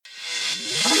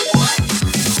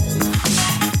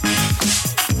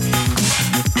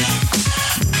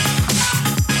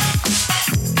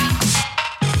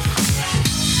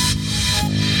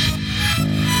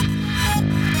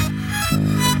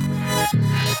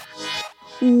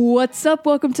What's up?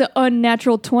 Welcome to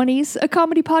Unnatural 20s, a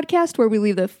comedy podcast where we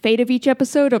leave the fate of each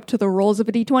episode up to the rolls of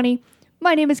a d20.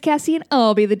 My name is Cassie, and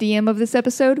I'll be the DM of this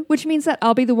episode, which means that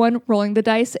I'll be the one rolling the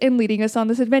dice and leading us on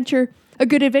this adventure. A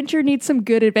good adventure needs some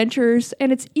good adventurers,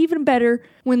 and it's even better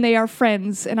when they are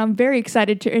friends, and I'm very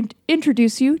excited to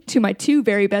introduce you to my two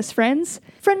very best friends.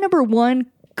 Friend number one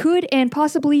could and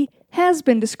possibly has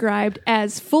been described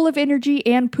as full of energy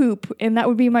and poop, and that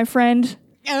would be my friend...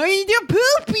 Oh,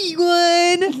 the poopy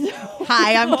one.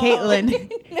 Hi, I'm Caitlin.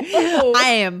 No. I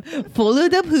am full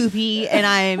of the poopy, and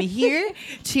I am here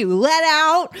to let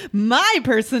out my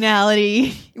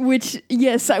personality. Which,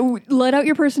 yes, I would let out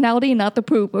your personality and not the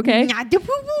poop, okay? Not the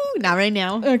poo-poo. Not right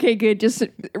now. Okay, good. Just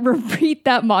repeat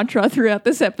that mantra throughout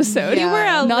this episode. Yeah. You were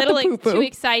a Not little the poo-poo. too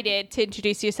excited to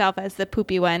introduce yourself as the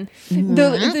poopy one.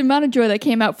 The amount of joy that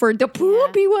came out for the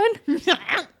poopy one.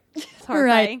 It's All right.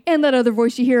 horrifying. And that other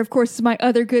voice you hear, of course, is my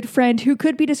other good friend who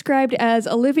could be described as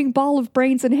a living ball of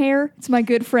brains and hair. It's my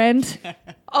good friend.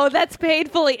 Oh, that's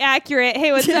painfully accurate.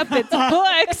 Hey, what's up? It's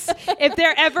books. If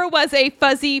there ever was a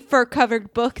fuzzy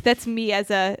fur-covered book, that's me as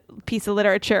a piece of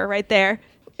literature right there.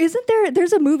 Isn't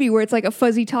there's a movie where it's like a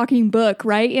fuzzy talking book,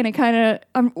 right? And it kind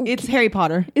of... It's Harry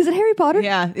Potter. is it Harry Potter?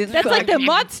 Yeah. That's like the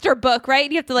monster book, right?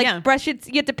 You have to Yeah. brush it.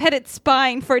 You have to pet its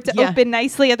spine for it to Yeah. open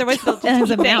nicely. Otherwise, they'll It has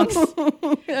a just mouse.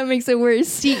 That makes it worse.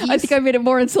 See, you I think I made it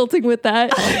more insulting with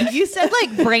that. You said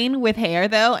like brain with hair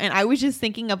though, and I was just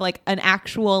thinking of like an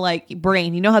actual like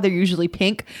brain. You know how they're usually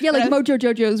pink? Yeah, like But Mojo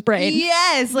Jojo's brain.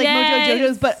 Yes, like Yes. Mojo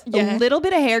Jojo's, but Yeah. a little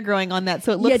bit of hair growing on that,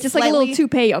 so it looks Yeah, just like a little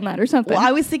toupee on that or something. Well,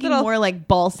 I was thinking Little- more like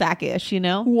ball sackish, you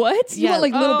know? What? You Yeah. want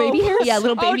like little Oh. baby hairs? Yeah,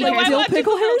 little baby oh, no, hairs. I Dill want just a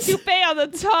pickle little hairs? toupee on the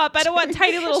top. I don't want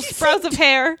tiny little sprouts of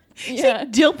hair. Yeah.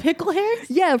 Dill pickle hairs?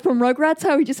 Yeah, from Rugrats,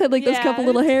 how he just had like those Yeah. couple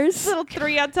little hairs. Little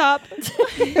three on top.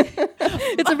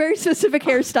 It's a very specific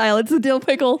hairstyle. It's the dill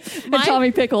pickle and Mine-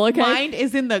 Tommy Pickle, okay? Mine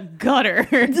is in the gutter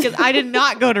because I did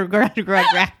not go to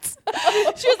Rugrats.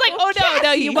 She was like, "Oh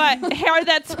no, you want hair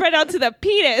that spread out to the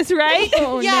penis, right?"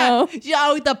 Oh, Yeah.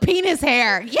 Oh, the penis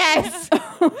hair. Yes.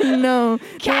 no. No.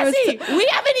 Cassie, we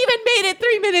haven't even made it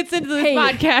 3 minutes into this Hey,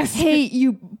 podcast. hey,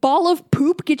 you ball of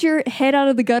poop, get your head out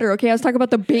of the gutter, okay? I was talking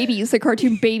about the babies, the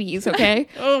cartoon babies, okay?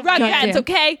 Rugrats, Goddamn.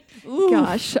 okay?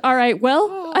 Gosh. All right.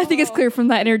 Well, I think it's clear from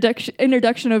that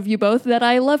introduction of you both that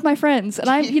I love my friends. And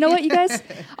I'm, you know what, you guys?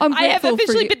 I'm I have grateful for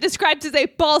officially you. been described as a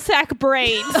ball sack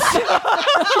brain.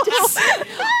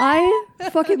 I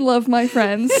fucking love my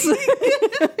friends.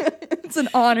 It's an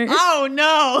honor. Oh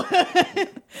no.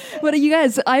 But you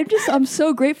guys, I'm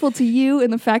so grateful to you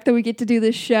and the fact that we get to do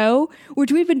this show,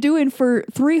 which we've been doing for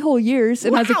 3 whole years.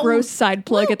 And as a Wow. gross side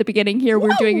plug at the beginning here,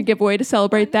 we're doing a giveaway to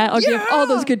celebrate that. I'll give all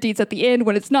those good deeds at the end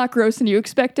when it's not gross and you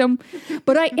expect them.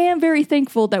 But I am very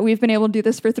thankful that we've been able to do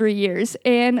this for 3 years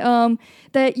and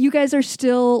that you guys are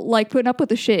still like putting up with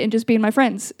the shit and just being my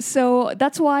friends. So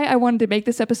that's why I wanted to make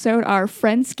this episode our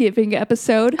Friendsgiving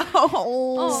episode.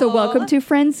 Oh. So welcome to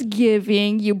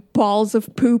Friendsgiving, you balls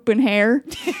of poop and hair.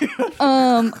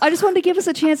 I just wanted to give us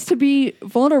a chance to be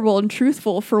vulnerable and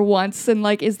truthful for once. And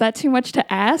like, is that too much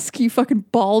to ask? You fucking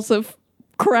balls of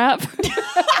crap.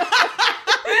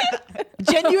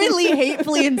 Genuinely,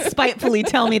 hatefully, and spitefully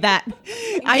tell me that.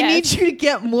 I Yes. need you to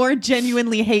get more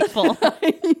genuinely hateful.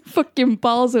 You fucking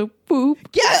balls of poop.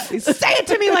 Yeah, say it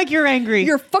to me like you're angry.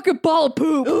 You're a fucking ball of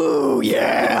poop. Ooh,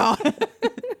 yeah.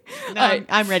 No, right.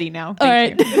 I'm ready now. All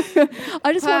Thank right. you.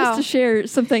 I just want Wow. us to share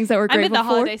some things that we're I'm grateful in the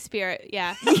for. holiday spirit.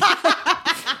 Yeah.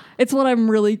 It's what I'm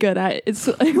really good at. It's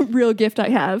a real gift I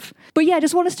have. But yeah, I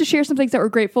just want us to share some things that we're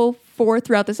grateful for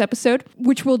throughout this episode,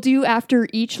 which we'll do after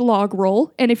each log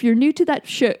roll. And if you're new to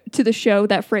the show,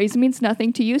 that phrase means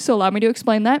nothing to you, so allow me to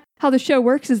explain that. How the show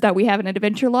works is that we have an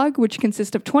adventure log, which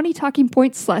consists of 20 talking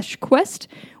points / quest.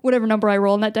 Whatever number I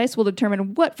roll on that dice will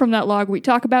determine what from that log we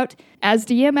talk about. As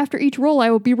DM, after each roll, I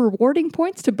will be rewarding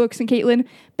points to Books and Caitlin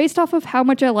based off of how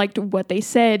much I liked what they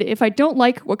said. If I don't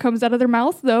like what comes out of their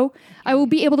mouth, though, I will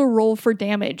be able to roll for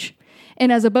damage.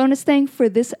 And as a bonus thing for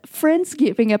this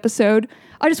Friendsgiving episode,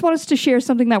 I just want us to share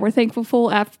something that we're thankful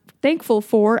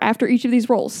for after each of these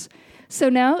rolls. So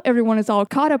now everyone is all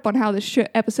caught up on how this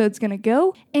episode's going to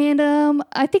go, and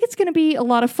I think it's going to be a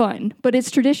lot of fun. But it's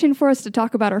tradition for us to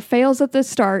talk about our fails at the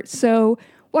start, so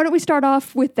why don't we start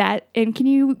off with that? And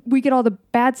we get all the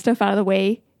bad stuff out of the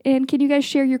way, and can you guys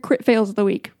share your crit fails of the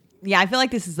week? Yeah, I feel like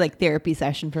this is like therapy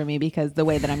session for me because the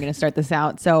way that I'm going to start this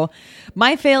out. So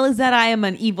my fail is that I am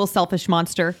an evil, selfish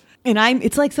monster. And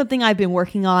it's like something I've been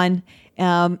working on.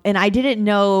 And I didn't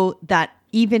know that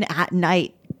even at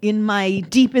night, in my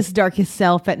deepest, darkest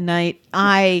self at night,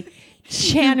 I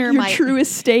channel Your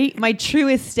truest state. my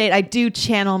truest state. I do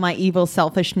channel my evil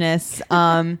selfishness.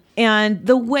 And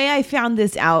the way I found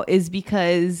this out is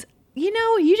because,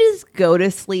 you just go to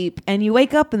sleep and you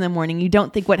wake up in the morning. You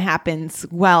don't think what happens.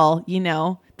 Well,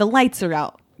 the lights are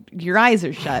out. Your eyes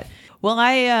are shut. Well,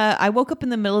 I woke up in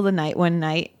the middle of the night one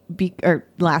night or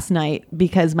last night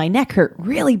because my neck hurt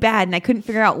really bad and I couldn't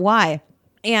figure out why.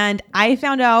 And I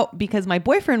found out because my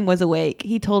boyfriend was awake.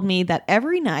 He told me that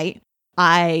every night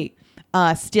I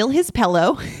steal his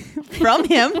pillow from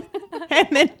him and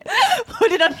then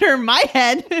put it under my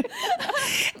head.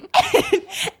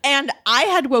 And I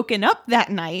had woken up that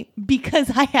night because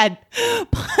I had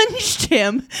punched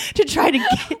him to try to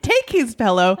take his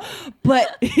pillow,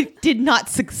 but it did not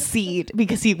succeed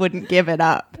because he wouldn't give it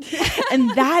up.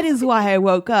 And that is why I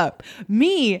woke up.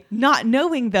 Me not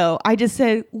knowing though, I just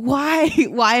said, why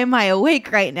am I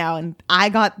awake right now? And I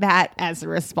got that as a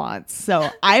response. So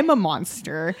I'm a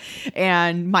monster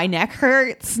and my neck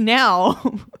hurts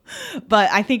now. But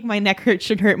I think my neck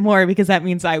should hurt more because that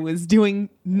means I was doing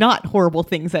not horrible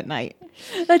things at night.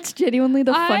 That's genuinely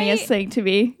the funniest thing to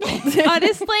me.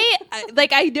 Honestly,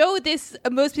 I know this,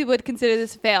 most people would consider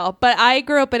this a fail, but I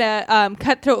grew up in a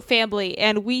cutthroat family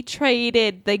and we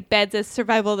traded beds as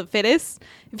survival of the fittest.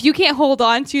 If you can't hold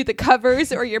on to the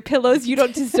covers or your pillows, you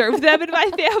don't deserve them in my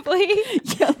family.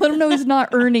 Yeah, let him know he's not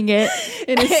earning it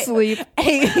in his sleep.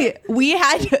 Hey,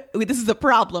 this is a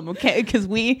problem, okay? Because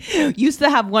we used to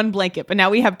have one blanket, but now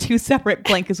we have two separate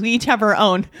blankets. We each have our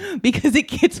own because it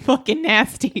gets fucking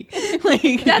nasty.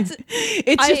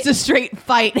 It's just a straight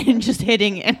fight and just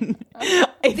hitting. And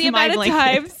it's the amount of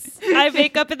times I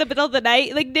wake up in the middle of the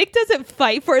night, Nick doesn't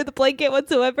fight for the blanket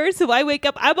whatsoever. So I wake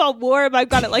up, I'm all warm. I've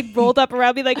got it rolled up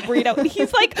around me like burrito. And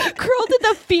he's curled in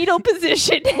the fetal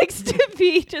position next to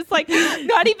me, just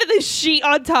not even the sheet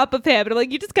on top of him. And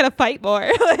I'm you just gotta fight more.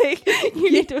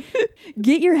 You need to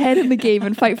get your head in the game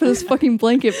and fight for this fucking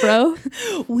blanket, bro.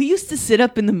 We used to sit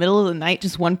up in the middle of the night,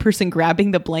 just one person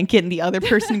grabbing the blanket and the other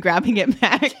person grabbing it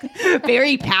back,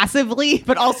 very passively,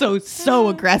 but also so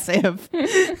aggressive.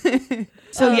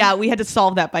 So yeah, we had to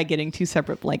solve that by getting two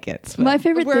separate blankets. My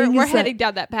favorite thing we're is heading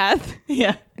down that path.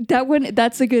 Yeah.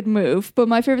 That's a good move. But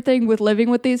my favorite thing with living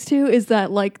with these two is that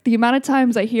the amount of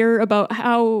times I hear about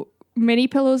how many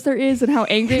pillows there is and how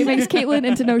angry it makes Caitlin,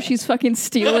 and to know she's fucking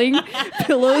stealing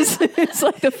pillows. It's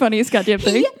the funniest goddamn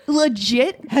thing. He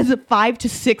legit has 5 to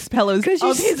 6 pillows because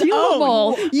you of his steal them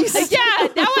all. Yeah,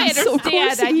 now I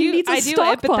understand. I do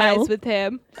empathize with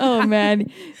him. Oh man.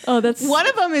 Oh, that's one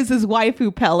of them is his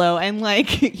waifu pillow, and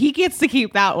he gets to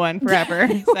keep that one forever.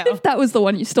 What if that was the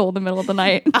one you stole in the middle of the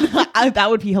night? That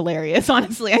would be hilarious.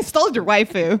 Honestly, I stole your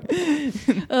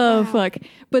waifu. Oh fuck!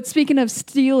 But speaking of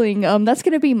stealing, that's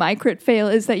gonna be my crit fail.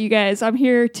 Is that you guys? I'm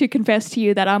here to confess to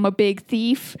you that I'm a big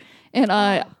thief, and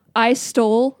I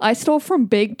stole from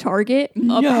Big Target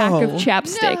a pack of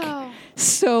chapstick. No.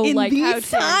 So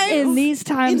in these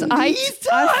times, I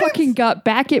fucking got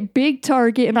back at Big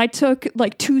Target and I took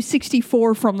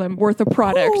 $264 from them worth of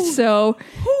product. Ooh. So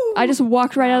I just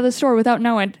walked right out of the store without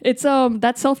knowing. It's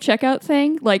that self-checkout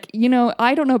thing.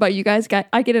 I don't know about you guys.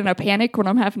 I get in a panic when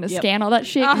I'm having to scan all that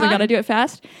shit because I gotta do it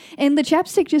fast. And the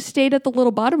chapstick just stayed at the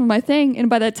little bottom of my thing.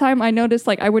 And by that time I noticed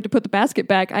I went to put the basket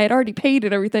back. I had already paid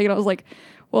and everything. And I was like,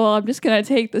 well, I'm just going to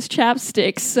take this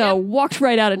chapstick. So walked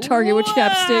right out of Target with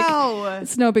chapstick.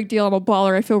 It's no big deal. I'm a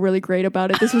baller. I feel really great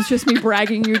about it. This was just me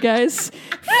bragging, you guys.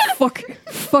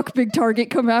 Fuck Big Target.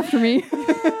 Come after me.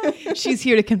 She's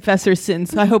here to confess her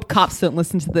sins. I hope cops don't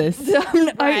listen to this.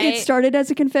 It started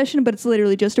as a confession, but it's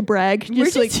literally just a brag.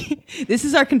 This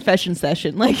is our confession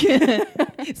session.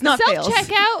 It's not fails.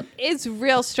 Self-checkout is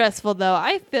real stressful, though.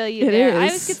 I feel you it there. Is. I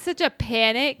always get such a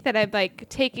panic that I'm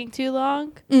taking too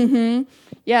long. Mm-hmm.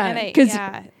 Yeah, because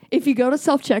if you go to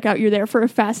self-checkout, you're there for a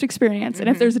fast experience. And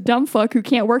if there's a dumb fuck who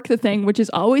can't work the thing, which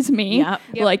is always me,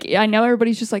 I know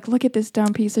everybody's just look at this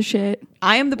dumb piece of shit.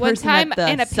 I am the person One time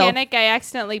in a panic, I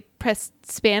accidentally pressed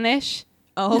Spanish.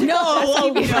 Oh,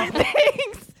 no.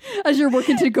 Things. As you're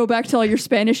working to go back to all your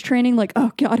Spanish training,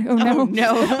 oh God, oh no. Oh,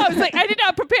 no. I was I did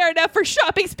not prepare enough for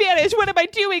shopping Spanish. What am I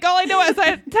doing? All I know is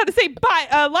how to say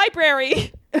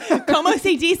library. Como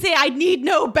se dice, I need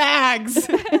no bags.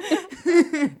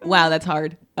 Wow, that's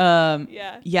hard.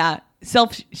 Yeah.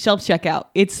 Self checkout.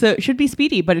 It's should be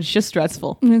speedy, but it's just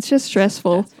stressful. It's just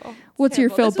stressful. What's your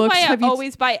fail, Books? This is why I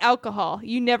always buy alcohol.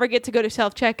 You never get to go to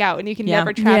self checkout, and you can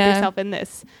never trap yourself in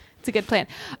this. It's a good plan.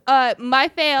 My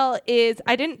fail is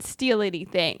I didn't steal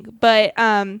anything, but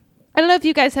I don't know if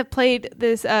you guys have played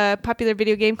this popular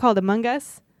video game called Among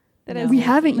Us. We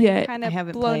haven't yet. Kind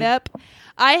of blown up.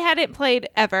 I hadn't played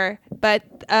ever, but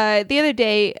the other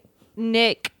day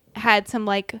Nick had some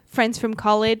like friends from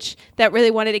college that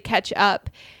really wanted to catch up.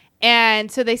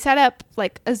 And so they set up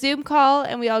like a Zoom call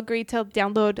and we all agreed to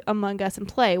download Among Us and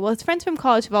play. Well, his friends from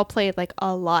college have all played like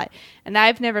a lot and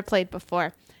I've never played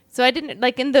before. So I didn't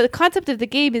like, in the concept of the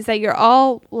game is that you're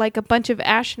all like a bunch of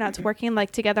astronauts working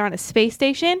like together on a space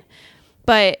station,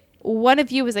 but one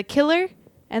of you is a killer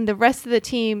and the rest of the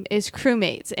team is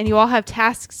crewmates, and you all have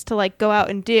tasks to like go out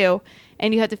and do,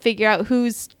 and you have to figure out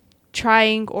who's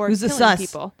trying or Who's the killing sus.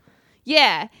 people.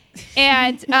 Yeah.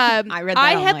 And I read that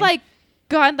I had online. like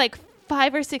gone like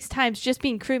 5 or 6 times just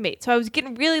being crewmate, so I was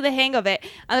getting really the hang of it,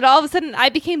 and then all of a sudden I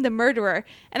became the murderer,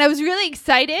 and I was really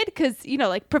excited because, you know,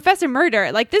 like Professor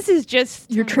Murder, like this is just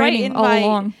You're right training in all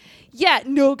along. Yeah,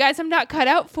 no guys, I'm not cut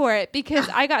out for it, because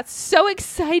I got so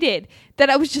excited that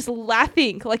I was just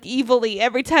laughing like evilly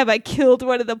every time I killed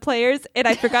one of the players, and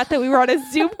I forgot that we were on a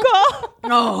Zoom call.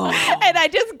 Oh, And I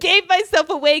just gave myself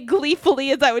away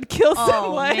gleefully as I would kill oh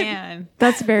someone. man.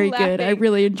 That's very good. I Laughing.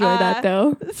 really enjoy that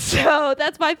though. So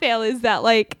that's my fail, is that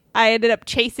like I ended up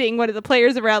chasing one of the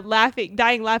players around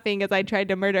dying laughing as I tried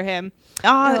to murder him.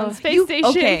 Space station.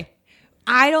 Okay.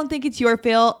 I don't think it's your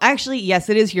fail. Actually, yes,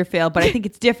 it is your fail, but I think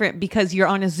it's different because you're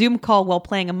on a Zoom call while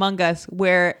playing Among Us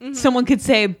where someone could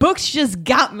say, "Books just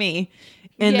got me,"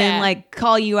 and then Yeah. like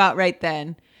call you out right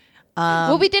then.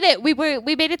 Well, we did it. We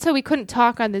made it so we couldn't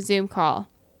talk on the Zoom call.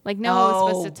 Like no one was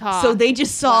supposed to talk. So they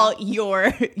just saw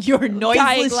your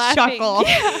noiseless laughing. chuckle.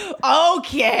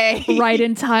 Okay. Right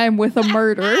in time with a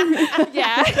murder.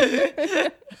 Yeah.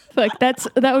 Like that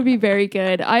would be very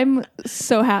good. I'm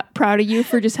so proud of you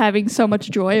for just having so much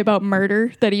joy about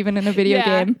murder that even in a video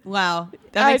Yeah. game. Wow.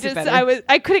 That makes it better.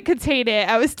 I couldn't contain it.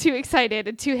 I was too excited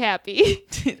and too happy.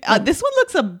 This one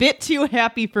looks a bit too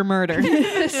happy for murder.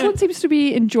 This one seems to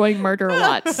be enjoying murder a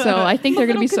lot, so I think they're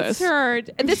going to be so.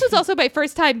 concerned. And this was also my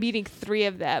first time meeting 3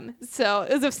 of them, so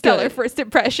it was a stellar Good. first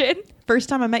impression. First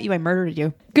time I met you, I murdered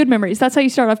you. Good memories. That's how you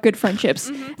start off good friendships.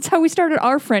 That's how we started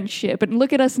our friendship, and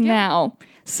look at us now.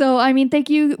 So, I mean, thank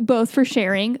you both for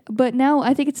sharing, but now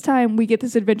I think it's time we get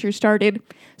this adventure started.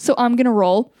 So I'm going to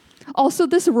roll. Also,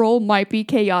 this roll might be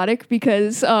chaotic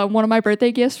because one of my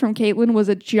birthday gifts from Caitlin was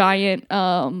a giant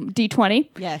D20.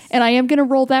 Yes. And I am going to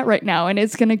roll that right now, and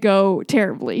it's going to go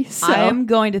terribly. So, I am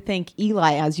going to thank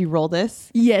Eli as you roll this.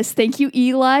 yes, thank you,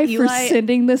 Eli, for Eli-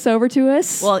 sending this over to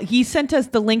us. Well, he sent us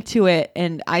the link to it,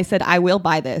 and I said, I will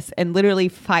buy this. And literally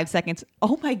 5 seconds.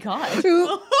 Oh my God.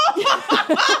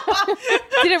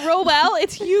 Did it roll well?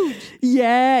 It's huge.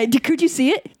 yeah. Could you see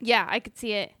it? Yeah, I could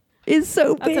see it. It's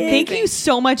so big. amazing. Thank you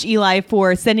so much, Eli,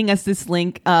 for sending us this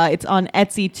link. It's on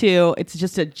Etsy too. It's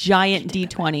just a giant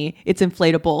D20. It's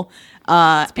inflatable.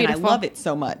 And I beautiful. love it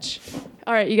so much.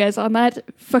 All right, you guys, on that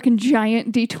fucking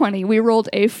giant D20, we rolled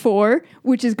a 4,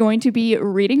 which is going to be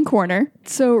Reading Corner.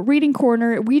 So, Reading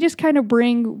Corner, we just kind of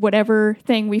bring whatever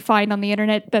thing we find on the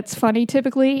internet that's funny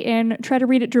typically and try to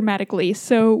read it dramatically.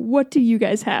 So, what do you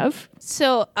guys have?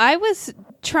 So I was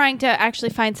trying to actually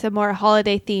find some more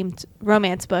holiday themed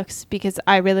romance books because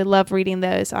I really love reading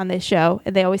those on this show.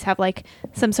 And they always have like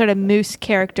some sort of moose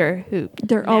character who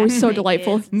They're always so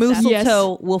delightful.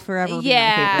 Mistletoe will forever be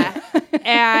my favorite. Yeah.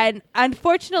 And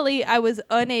unfortunately, I was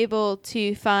unable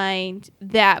to find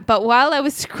that. But while I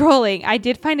was scrolling, I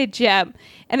did find a gem.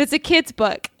 And it's a kid's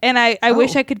book. And I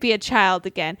wish I could be a child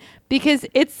again because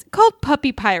it's called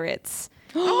Puppy Pirates.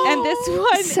 And this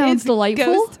one Sounds is delightful.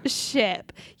 Ghost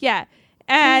Ship. Yeah.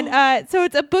 And so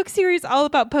it's a book series all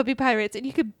about puppy pirates. And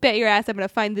you could bet your ass I'm going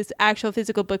to find this actual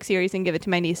physical book series and give it to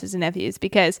my nieces and nephews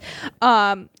because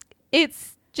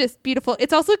it's just beautiful.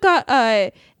 It's also got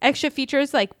extra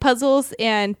features like puzzles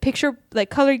and picture, like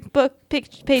coloring book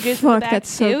pages. in the Fuck, back that's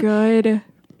so too. good.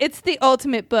 It's the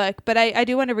ultimate book, but I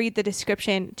do want to read the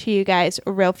description to you guys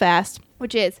real fast,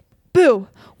 which is, Boo!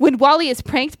 When Wally is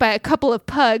pranked by a couple of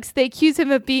pugs, they accuse him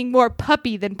of being more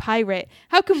puppy than pirate.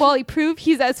 How can Wally prove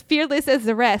he's as fearless as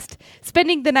the rest?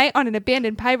 Spending the night on an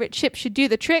abandoned pirate ship should do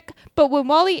the trick, but when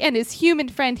Wally and his human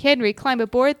friend Henry climb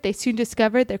aboard, they soon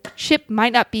discover their ship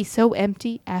might not be so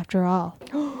empty after all.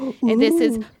 And this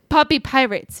is Puppy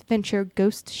Pirates Venture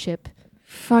Ghost Ship.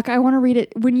 Fuck, I want to read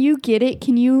it. When you get it,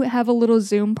 can you have a little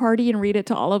Zoom party and read it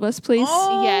to all of us, please?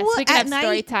 Oh, Yes, we can at have night?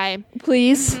 story time.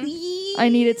 Please. Please. I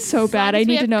need it so bad. I We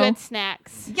need to have know. good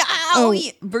snacks. Yeah, Oh,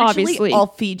 virtually, obviously. I'll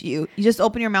feed you. You just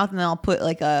open your mouth and then I'll put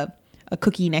like a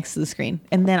cookie next to the screen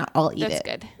and then I'll eat That's it.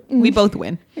 good. We both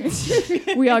win.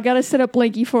 We all got to set up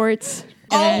blankie forts,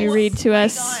 and then you read to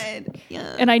us. God.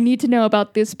 Yeah. And I need to know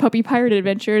about this puppy pirate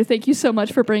adventure. Thank you so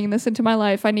much for bringing this into my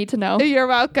life. I need to know. You're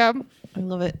welcome. I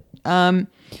love it.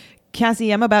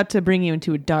 Cassie, I'm about to bring you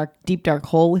into a deep, dark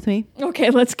hole with me. Okay,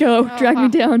 let's go. Drag me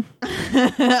down.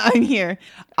 I'm here.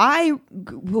 I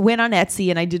went on Etsy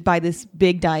and I did buy this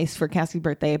big dice for Cassie's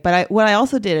birthday. But what I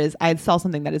also did is I saw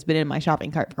something that has been in my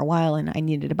shopping cart for a while and I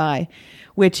needed to buy,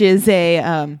 which is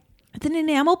it's an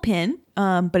enamel pin,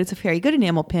 but it's a very good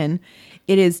enamel pin.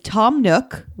 It is Tom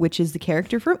Nook, which is the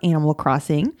character from Animal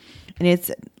Crossing, and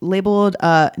it's labeled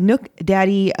Nook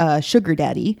Daddy, Sugar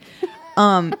Daddy.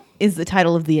 Is the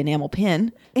title of the enamel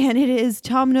pin. And it is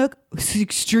Tom Nook, who's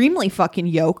extremely fucking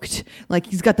yoked. Like,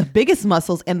 he's got the biggest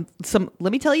muscles and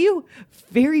let me tell you,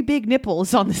 very big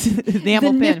nipples on this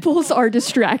enamel The pin. nipples are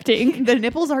distracting. The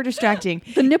nipples are distracting.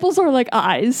 The nipples are like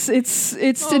eyes. It's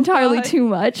entirely God. too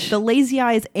much. The lazy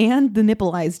eyes and the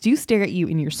nipple eyes do stare at you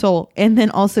in your soul. And then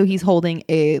also he's holding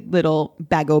a little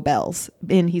bag o' bells.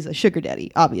 And he's a sugar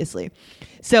daddy, obviously.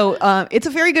 So it's a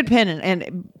very good pen.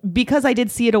 And because I did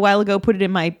see it a while ago, put it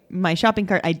in my shopping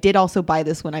cart, I did also buy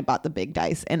this when I bought the big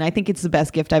dice. And I think it's the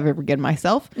best gift I've ever given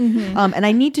myself. And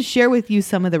I need to share with you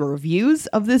some of the reviews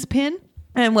of this pin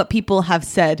and what people have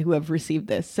said who have received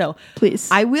this. So Please.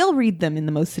 I will read them in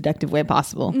the most seductive way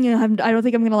possible. Yeah, I don't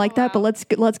think I'm gonna like that, but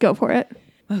let's go for it.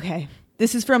 Okay.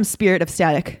 This is from Spirit of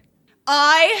Static.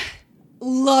 I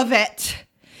love it.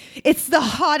 It's the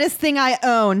hottest thing I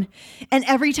own. And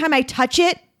every time I touch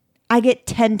it, I get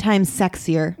 10 times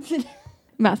sexier.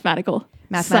 Mathematical.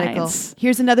 Science.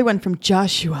 Here's another one from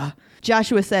Joshua.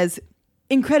 Joshua says,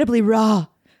 incredibly raw,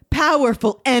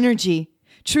 powerful energy.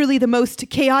 Truly the most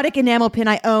chaotic enamel pin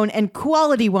I own and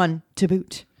quality one to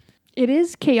boot. It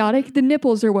is chaotic. The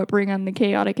nipples are what bring on the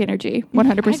chaotic energy.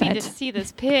 100%. I need to see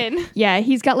this pin. Yeah,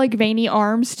 he's got like veiny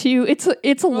arms too.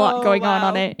 It's a lot going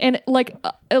on it, and like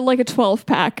a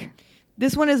 12-pack.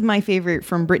 This one is my favorite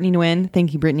from Brittany Nguyen.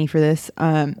 Thank you, Brittany, for this.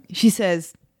 She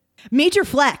says, major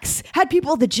flex. Had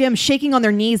people at the gym shaking on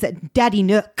their knees at Daddy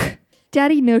Nook.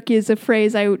 Daddy Nook is a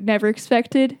phrase I never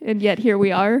expected, and yet here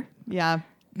we are, Yeah,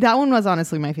 that one was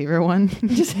honestly my favorite one.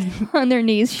 just on their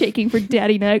knees shaking for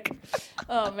Daddy Nook.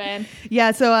 Oh man.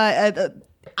 Yeah, so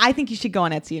I think you should go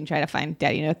on Etsy and try to find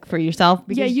Daddy Nook for yourself.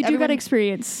 Yeah, you do everyone- got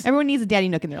experience. Everyone needs a Daddy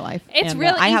Nook in their life. It's and,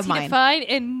 real I have easy mine. to find,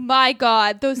 and my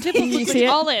God, those nipples You look see like it?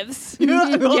 olives.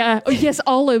 Yeah. Oh, yes,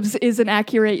 olives is an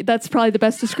accurate. That's probably the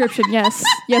best description. Yes.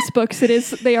 Yes, books. It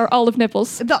is. They are olive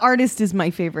nipples. The artist is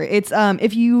my favorite. It's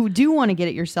if you do want to get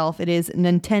it yourself, it is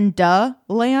Nintendo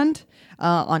Land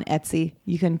on Etsy.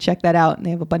 You can check that out, and they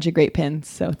have a bunch of great pins.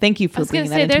 So thank you I for was going bringing to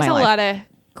that say, into there's my a life. lot of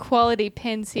quality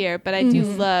pins here, but I do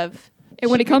love And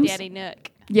when it Sugar comes- Daddy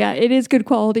Nook. Yeah, it is good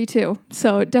quality too.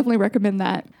 So definitely recommend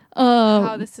that.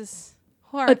 Wow, this is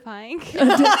horrifying.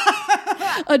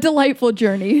 A delightful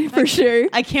journey for sure.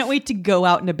 I can't wait to go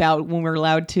out and about when we're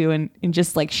allowed to and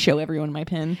just like show everyone my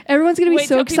pin. Everyone's gonna be Wait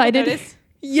so till people excited. notice.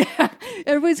 Yeah,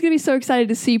 everybody's gonna be so excited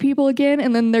to see people again,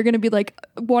 and then they're gonna be like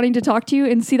wanting to talk to you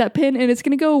and see that pin, and it's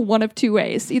gonna go one of two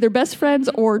ways: either best friends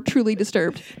or truly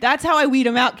disturbed. That's how I weed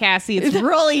them out, Cassie. It's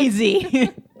real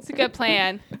easy. It's a good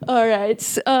plan. All right,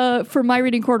 for my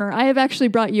reading corner, I have actually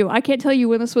brought you. I can't tell you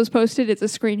when this was posted. It's a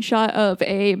screenshot of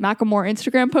a Macklemore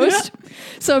Instagram post,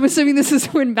 so I'm assuming this is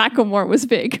when Macklemore was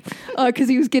big, because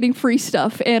he was getting free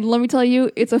stuff. And let me tell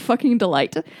you, it's a fucking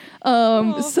delight.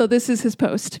 So this is his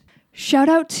post. Shout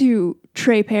out to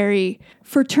Trey Perry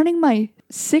for turning my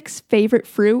 6th favorite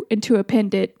fruit into a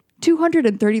pendant.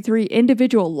 233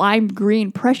 individual lime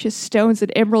green precious stones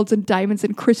and emeralds and diamonds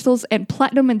and crystals and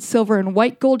platinum and silver and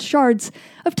white gold shards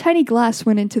of tiny glass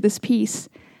went into this piece.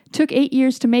 Took 8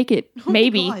 years to make it.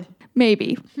 Maybe. God.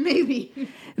 Maybe. Maybe.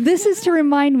 This is to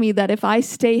remind me that if I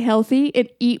stay healthy and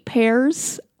eat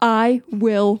pears, I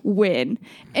will win.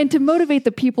 And to motivate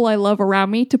the people I love around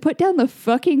me to put down the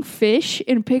fucking fish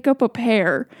and pick up a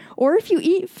pear. Or if you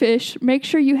eat fish, make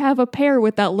sure you have a pear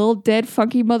with that little dead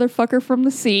funky motherfucker from the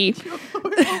sea.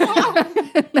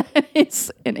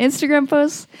 It's an Instagram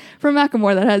post from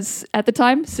Macklemore that has, at the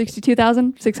time,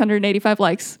 62,685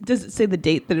 likes. Does it say the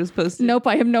date that it was posted? Nope,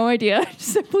 I have no idea.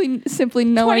 Simply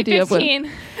no idea. But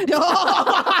 2015.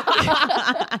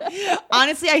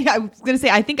 Honestly, I was going to say,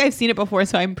 I think I've seen it before,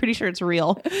 so I'm pretty sure it's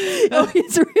real. Oh,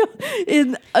 it's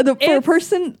real. For a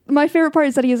person, my favorite part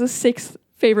is that he has a 6th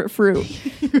favorite fruit.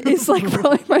 It's like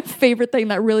probably my favorite thing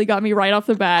that really got me right off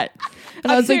the bat.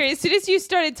 And I I'm was like, serious. As soon as you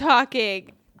started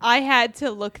talking, I had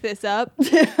to look this up.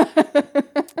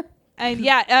 And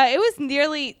yeah, it was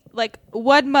nearly like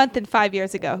 1 month and 5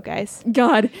 years ago, guys.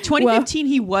 God, 2015,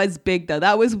 he was big though.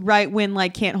 That was right when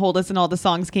like "Can't Hold Us" and all the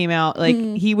songs came out. Like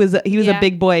he was a Yeah.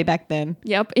 big boy back then.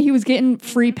 Yep, he was getting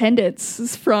free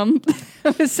pendants from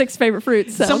his 6 favorite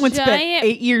fruits. So Someone spent Giant-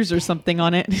 8 years or something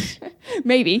on it.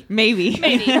 maybe Maybe.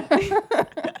 Maybe.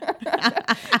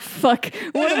 fuck.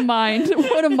 What a mind.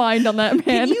 What a mind on that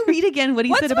man. Can you read again what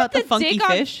he What's said about the with funky dig on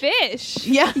fish? fish?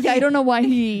 Yeah. Yeah, I don't know why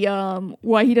he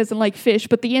doesn't like fish,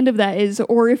 but the end of that is,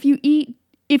 or if you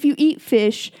eat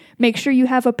fish, make sure you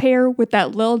have a pair with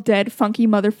that little dead funky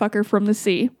motherfucker from the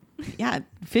sea. Yeah.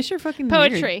 Fish are fucking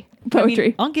Poetry. weird. Poetry. I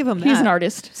mean, I'll give him that. He's an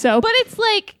artist. So But it's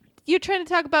like you're trying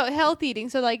to talk about health eating,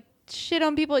 so like shit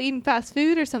on people eating fast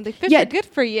food or something. Fish Yeah. are good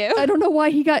for you. I don't know why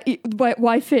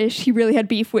why fish he really had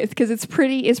beef with, because it's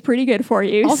pretty good for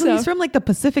you. Also, so. he's from like the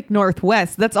Pacific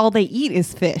Northwest. That's all they eat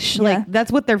is fish. Yeah. Like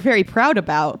that's what they're very proud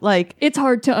about. Like It's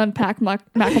hard to unpack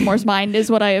Macklemore's mind, is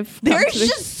what I have. come there's to the-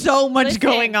 just so much Listen.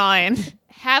 going on.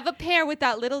 Have a pair with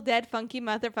that little dead funky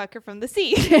motherfucker from the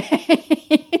sea.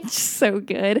 It's so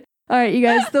good. All right, you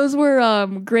guys, those were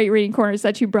great reading corners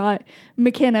that you brought.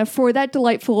 McKenna, for that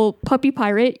delightful puppy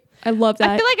pirate. I love that.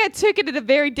 I feel like I took it in a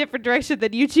very different direction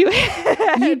than you two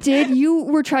had. You did. You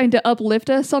were trying to uplift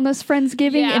us on this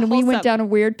Friendsgiving, Yeah, and we went wholesome. down a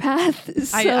weird path.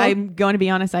 So, I'm going to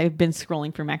be honest. I've been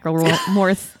scrolling through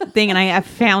Macklemore's thing, and I have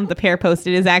found the pair post.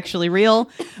 It is actually real.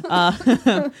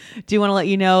 Do want to let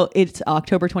you know it's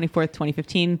October 24th,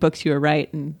 2015. Books, you were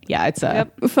right, and yeah, it's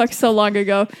fuck, so long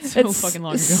ago. So fucking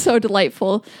long ago. So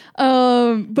delightful.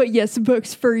 But yes,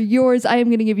 books for yours. I am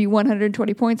going to give you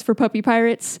 120 points for Puppy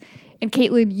Pirates. And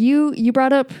Caitlin, you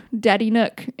brought up Daddy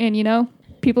Nook, and you know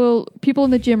people in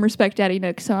the gym respect Daddy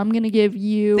Nook, so I'm going to give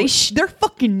you their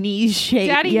fucking knees shake.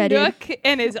 Daddy Yeah, dude. Nook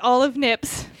and his olive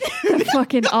nips.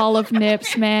 fucking olive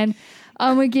nips, man.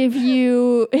 I'm going to give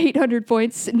you 800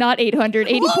 points, not 800,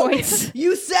 80 points.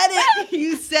 You said it.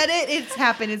 You said it. It's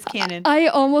happened. It's canon. I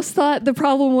almost thought the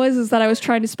problem was that I was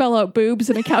trying to spell out boobs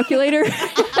in a calculator,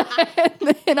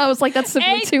 and I was like, "That's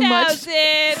simply too much.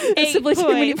 8,008 That's simply too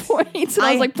many points." And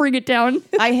I was like, "Bring it down."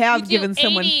 I have You given do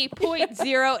someone.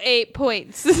 80.08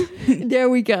 points. There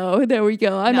we go. There we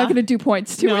go. I'm No. not going to do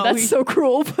points to her. No, That's so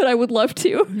cruel, but I would love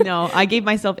to. No, I gave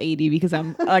myself 80 because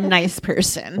I'm a nice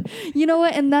person. You know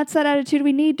what? And that's that attitude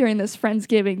we need during this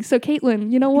Friendsgiving. So,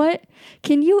 Caitlin, you know what?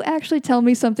 Can you actually tell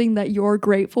me something that you're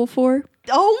grateful for?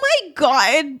 Oh my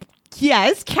God.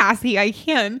 Yes, Cassie, I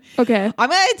can. Okay. I'm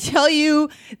going to tell you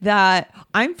that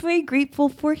I'm very grateful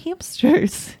for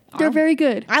hamsters. They're very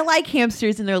good. I like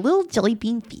hamsters and their little jelly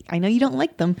bean feet. I know you don't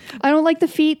like them. I don't like the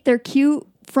feet. They're cute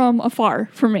from afar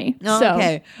for me. Oh, So,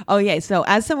 okay. Okay. So,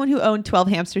 as someone who owned 12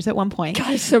 hamsters at one point,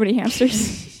 God, so many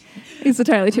hamsters. It's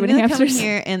entirely too I'm many gonna come hamsters.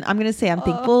 here and I'm gonna say I'm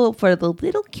thankful for the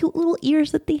little cute little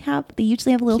ears that they have. They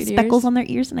usually have little Cute speckles ears. on their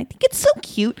ears, and I think it's so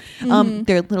cute.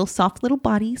 They're little soft little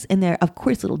bodies, and they're of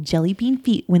course little jelly bean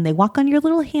feet. When they walk on your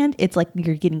little hand, it's like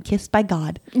you're getting kissed by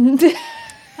God.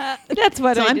 That's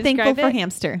what So I I'm thankful describe for it.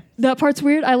 hamster. That part's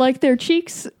weird. I like their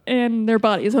cheeks and their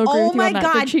bodies. I'll agree Oh with you on my that.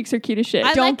 Their God. cheeks are cute as shit.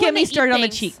 I Don't like get when me they started eat on the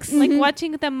things. cheeks. Like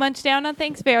watching them munch down on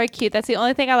things, very cute. That's the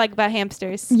only thing I like about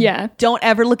hamsters. Yeah. Don't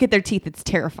ever look at their teeth. It's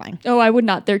terrifying. Oh, I would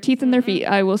not. Their teeth and their feet.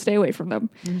 I will stay away from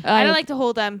them. I don't like to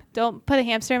hold them. Don't put a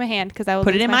hamster in my hand because I will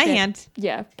Put it lose in my shit. hand.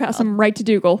 Yeah, pass them right to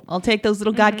Dougal. I'll take those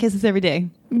little God kisses every day.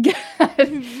 All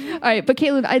right, but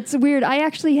Caitlin, it's weird. I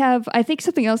actually have, I think,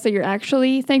 something else that you're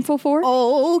actually thankful for.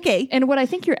 Oh, okay. And what I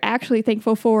think you're actually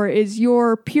thankful for is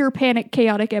your pure panic,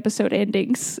 chaotic episode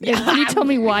endings. And can you tell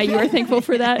me why you are thankful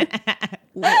for that?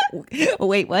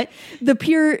 Wait, what? The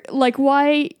pure, like,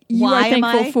 why you Why are am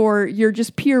thankful I? for your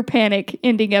just pure panic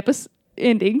endings.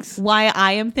 Why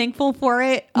I am thankful for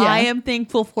it? Yeah. I am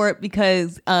thankful for it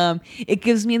because it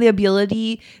gives me the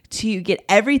ability to get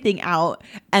everything out,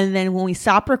 and then when we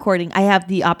stop recording, I have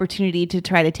the opportunity to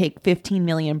try to take 15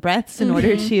 million breaths in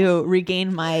order to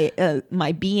regain my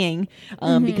my being,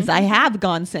 because I have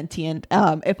gone sentient.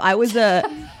 If I was a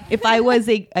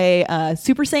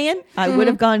Super Saiyan, I would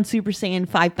have gone Super Saiyan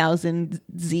 5000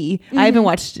 Z. I haven't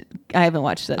watched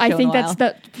that show I think in a that's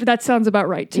while. that sounds about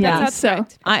right to Yeah. me. That's So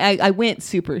correct. I went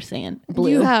Super Saiyan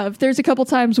blue. you have. There's a couple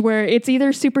times where it's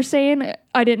either Super Saiyan.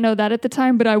 I didn't know that at the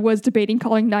time, but I was debating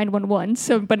calling 911.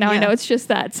 So, but now I Yeah. know it's just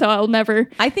that. So I'll never.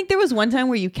 I think there was one time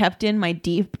where you kept in my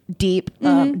deep,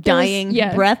 There dying was-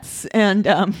 yeah. breaths, and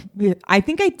I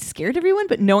think I scared everyone,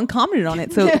 but no one commented on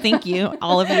it. So thank you,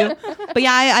 all of you. But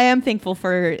yeah, I am thankful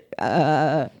for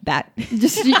that.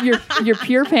 Just your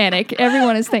pure panic.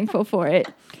 Everyone is thankful for it.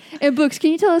 And Books,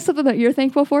 can you tell us something that you're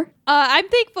thankful for? I'm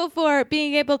thankful for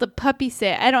being able to puppy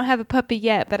sit. I don't have a puppy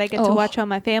yet, but I get to Oh. watch all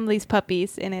my family's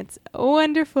puppies, and it's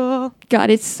wonderful. God,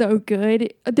 it's so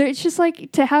good. It's just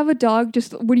like to have a dog,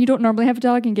 just when you don't normally have a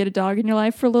dog and get a dog in your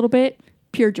life for a little bit,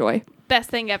 pure joy. Best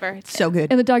thing ever. It's So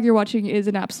good. And the dog you're watching is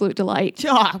an absolute delight.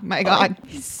 Oh my god!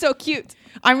 so cute.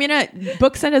 I'm gonna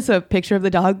Book sent us a picture of the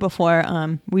dog before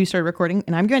we started recording,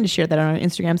 and I'm going to share that on our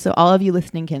Instagram so all of you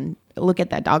listening can look at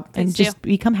that dog and Please do. just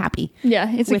become happy. Yeah,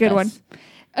 it's a With good us. one.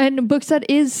 And books, that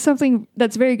is something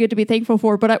that's very good to be thankful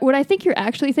for. But what I think you're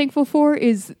actually thankful for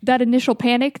is that initial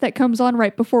panic that comes on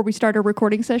right before we start our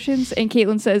recording sessions. And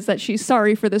Caitlin says that she's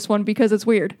sorry for this one because it's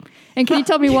weird. And can you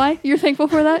tell me why you're thankful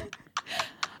for that?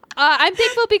 I'm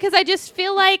thankful because I just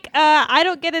feel like I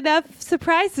don't get enough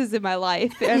surprises in my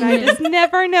life, and I just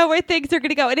never know where things are going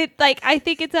to go. And I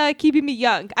think it's keeping me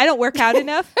young. I don't work out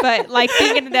enough, but like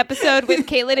being in an episode with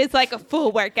Caitlin is like a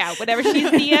full workout. Whenever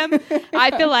she's DM,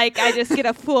 I feel like I just get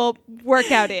a full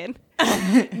workout in.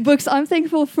 Books, I'm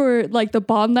thankful for like the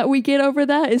bond that we get over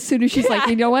that. As soon as she's like,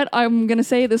 you know what, I'm gonna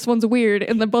say this one's weird,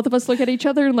 and then both of us look at each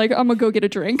other and like, I'm gonna go get a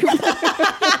drink.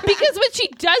 Because when she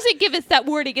doesn't give us that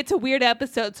warning, it's a weird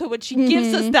episode. So when she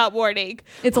gives us that warning,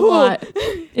 it's a lot.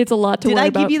 It's a lot to Did worry I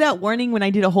about. give you that warning when I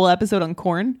did a whole episode on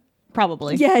corn?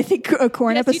 Probably. Yeah, I think a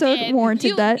corn Yes, you episode did.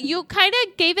 warranted that. You kind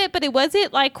of gave it, but it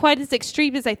wasn't like quite as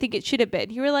extreme as I think it should have been.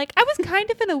 You were like, I was kind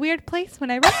of in a weird place when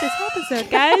I wrote this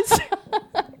episode, guys.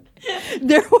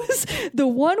 There was the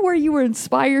one where you were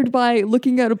inspired by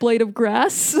looking at a blade of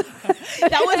grass.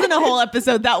 That wasn't a whole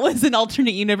episode. That was an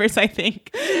alternate universe, I think.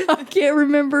 I can't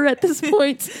remember at this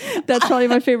point. That's probably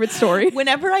my favorite story.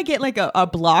 Whenever I get like a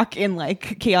block in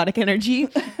like chaotic energy,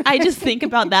 I just think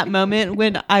about that moment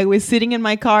when I was sitting in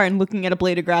my car and looking at a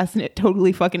blade of grass, and it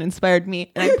totally fucking inspired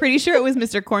me. And I'm pretty sure it was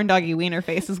Mr. Corn Doggy Wiener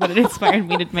Face is what it inspired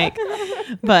me to make.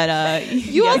 But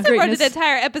You yeah. also wrote Greatness. an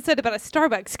entire episode about a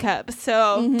Starbucks cup.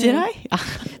 So Did I?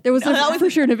 There was, No, that was- for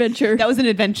sure an adventure. That was an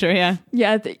adventure, yeah.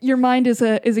 Yeah, your mind is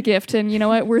a gift, and you know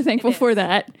what? We're thankful for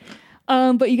that.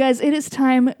 But you guys, it is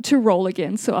time to roll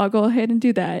again, so I'll go ahead and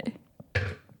do that.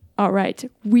 All right,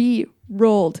 we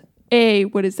rolled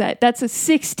what is that? That's a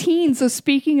 16. So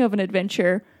speaking of an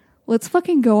adventure, let's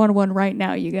fucking go on one right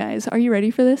now, you guys. Are you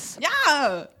ready for this?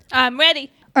 Yeah. I'm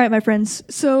ready. All right, my friends.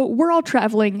 So we're all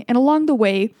traveling, and along the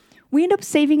way, we end up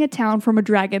saving a town from a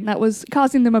dragon that was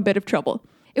causing them a bit of trouble.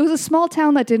 It was a small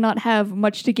town that did not have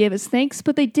much to give as thanks,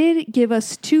 but they did give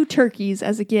us 2 turkeys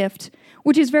as a gift,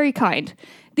 which is very kind.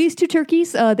 These 2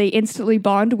 turkeys, they instantly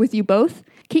bond with you both.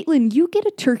 Caitlin, you get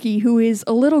a turkey who is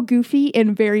a little goofy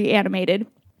and very animated.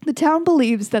 The town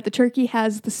believes that the turkey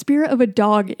has the spirit of a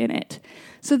dog in it.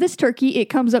 So this turkey, it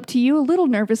comes up to you a little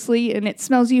nervously, and it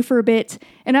smells you for a bit,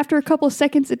 and after a couple of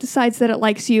seconds, it decides that it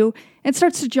likes you, and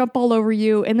starts to jump all over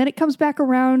you, and then it comes back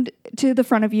around to the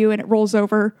front of you, and it rolls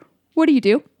over. What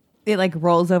do? It like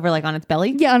rolls over like on its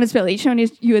belly. Yeah, on its belly. It's showing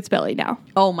you its belly now.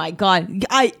 Oh my God.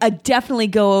 I definitely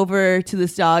go over to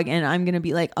this dog and I'm going to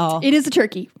be like, oh. It is a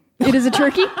turkey. It is a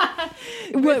turkey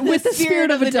with the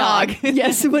spirit of a the dog. dog.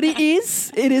 Yes, what it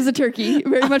is a turkey.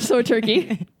 Very much so a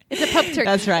turkey. It's a pup turkey.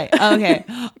 That's right. Okay.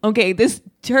 Okay. This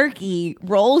turkey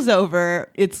rolls over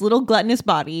its little gluttonous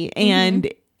body,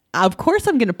 and of course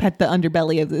I'm going to pet the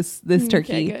underbelly of this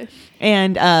turkey. good.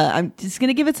 And I'm just going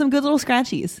to give it some good little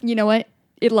scratchies. You know what?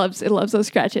 It loves those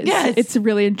scratches. Yes. It's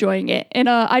really enjoying it. And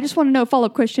I just want to know,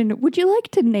 follow-up question, would you like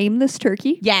to name this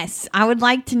turkey? Yes. I would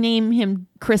like to name him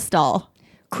Crystal.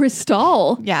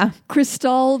 Crystal. Yeah.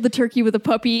 Crystal, the turkey with a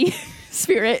puppy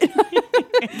spirit.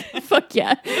 Fuck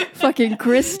yeah. Fucking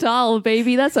Crystal,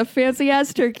 baby. That's a fancy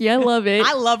ass turkey. I love it.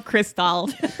 I love Crystal,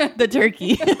 the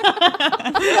turkey.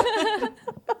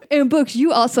 And Books,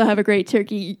 you also have a great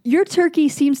turkey. Your turkey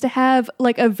seems to have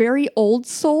like a very old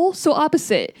soul, so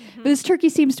opposite. But this turkey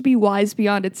seems to be wise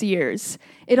beyond its years.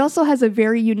 It also has a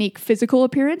very unique physical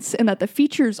appearance in that the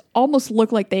features almost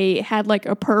look like they had like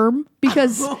a perm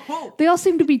because they all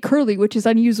seem to be curly, which is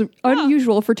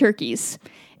unusual for turkeys.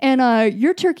 And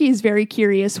your turkey is very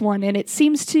curious one, and it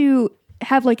seems to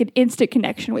have like an instant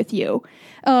connection with you.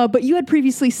 But you had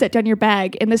previously set down your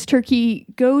bag, and this turkey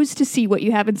goes to see what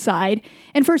you have inside.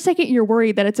 And for a second, you're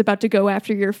worried that it's about to go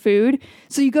after your food.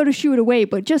 So you go to shoo it away,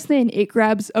 but just then it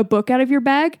grabs a book out of your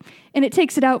bag, and it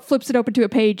takes it out, flips it open to a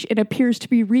page, and appears to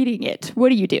be reading it. What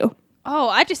do? Oh,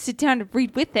 I just sit down and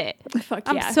read with it. Fuck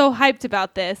I'm yeah. so hyped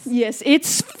about this. Yes,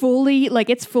 it's fully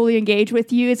engaged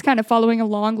with you. It's kind of following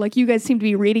along. Like you guys seem to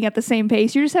be reading at the same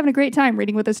pace. You're just having a great time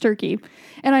reading with this turkey.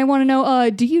 And I want to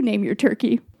know, do you name your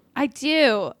turkey? I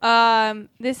do.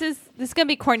 This is gonna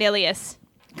be Cornelius.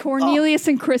 Cornelius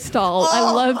and Crystal.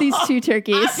 I love these 2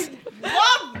 turkeys.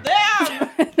 Love them.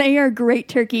 They are great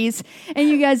turkeys. And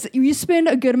you guys, you spend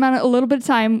a little bit of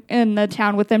time in the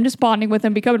town with them, just bonding with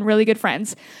them, becoming really good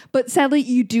friends. But sadly,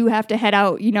 you do have to head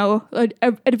out, an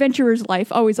adventurer's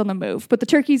life, always on the move. But the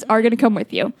turkeys are going to come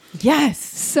with you. Yes.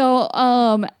 So,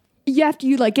 you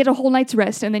get a whole night's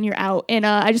rest and then you're out. And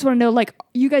I just want to know,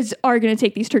 you guys are going to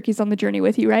take these turkeys on the journey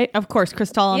with you, right? Of course,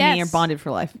 Crystal and me Yes. are bonded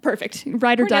for life. Perfect.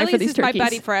 Ride or die for Cornelius these is turkeys. my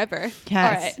buddy forever. Yes.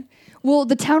 All right. Well,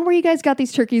 the town where you guys got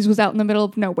these turkeys was out in the middle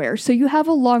of nowhere, so you have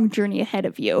a long journey ahead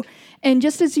of you. And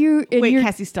just as you... Wait,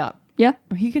 Cassie, stop. Yeah?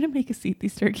 Are you going to make us eat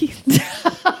these turkeys?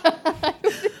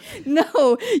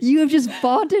 No, you have just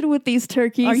bonded with these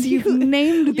turkeys. You've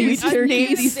named these just turkeys.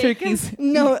 named these turkeys.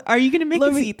 No, Are you going to make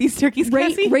us eat these turkeys,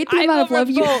 Cassie? Rate the amount of love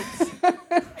you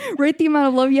rate the amount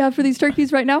of love you have for these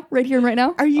turkeys right now, right here and right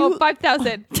now. Are you...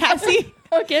 5,000. Cassie?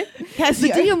 Okay. Cassie,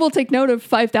 The DM will take note of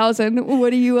 5,000.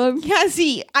 What do you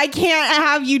Cassie, I can't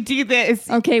have you do this.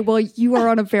 Okay, well, you are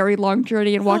on a very long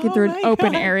journey and walking through an my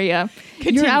open God. area.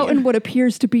 Continue. You're out in what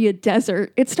appears to be a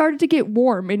desert. It started to get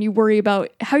warm, and you worry about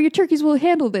how your turkeys will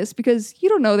handle this because you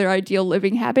don't know their ideal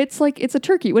living habits. Like, it's a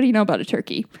turkey. What do you know about a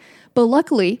turkey? But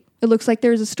luckily, it looks like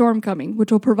there's a storm coming,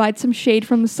 which will provide some shade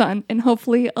from the sun and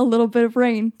hopefully a little bit of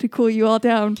rain to cool you all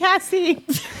down. Cassie.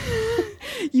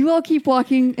 You all keep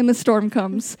walking and the storm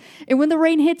comes. And when the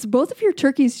rain hits, both of your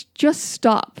turkeys just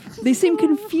stop. They seem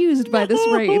confused by this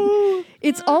rain.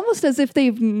 It's almost as if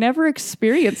they've never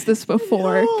experienced this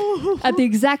before. At the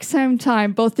exact same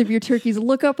time, both of your turkeys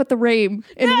look up at the rain.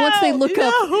 And once they look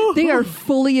up, they are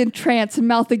fully entranced,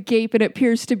 mouth agape, and it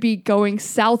appears to be going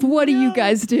south. What do you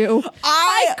guys do?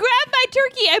 I grab my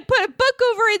turkey, I put a book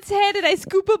over its head, and I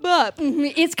scoop him up.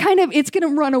 It's going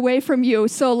to run away from you.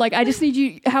 So, like, I just need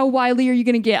you, how wily are you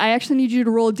going to get? I actually need you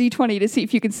to roll a d20 to see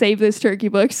if you can save this turkey,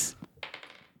 Books.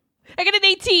 I got an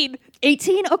 18.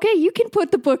 18? Okay, you can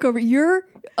put the book over. You're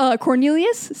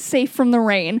Cornelius, safe from the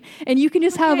rain. And you can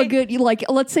just have a good, like,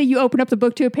 let's say you open up the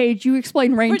book to a page, you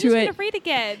explain rain We're to just it. going to read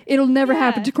again. It'll never Yeah.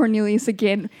 happen to Cornelius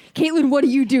again. Caitlin, what do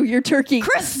you do? Your turkey.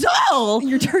 Crystal!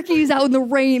 Your turkey is out in the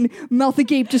rain, mouth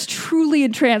agape, just truly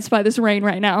entranced by this rain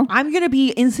right now. I'm going to be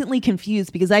instantly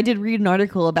confused because I did read an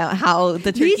article about how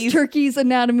the turkeys... These turkeys'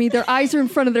 anatomy, their eyes are in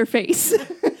front of their face.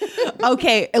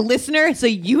 Okay, a listener, so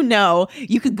you know,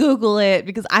 you could Google it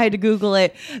because I had to Google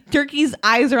it. Turkeys'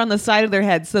 eyes are on the side of their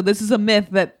heads, so this is a myth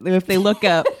that if they look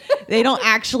up, they don't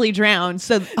actually drown.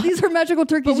 So These are magical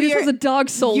turkeys. Yours has a dog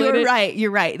soul in You're it. right.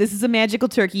 You're right. This is a magical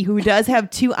turkey who does have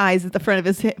two eyes at the front of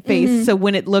his face. So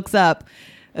when it looks up,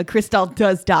 Crystal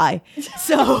does die.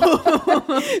 So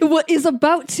What is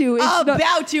about to. It's not-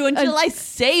 about to until I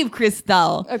save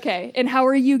Crystal. Okay, and how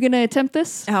are you going to attempt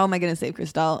this? How am I going to save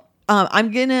Crystal?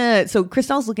 So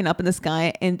Crystal's looking up in the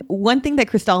sky, and one thing that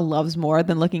Crystal loves more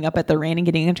than looking up at the rain and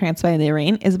getting entranced by the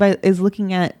rain is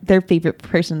looking at their favorite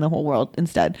person in the whole world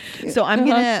instead. So I'm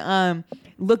gonna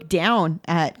look down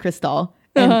at Crystal,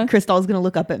 and Crystal's gonna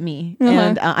look up at me,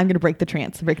 and I'm gonna break the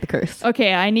trance, break the curse.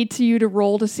 Okay, I need you to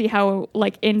roll to see how,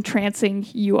 like, entrancing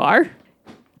you are.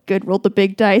 Good, rolled the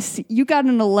big dice. You got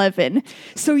an 11.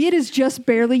 So it is just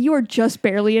barely, you are just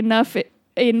barely enough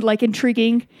in, like,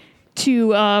 intriguing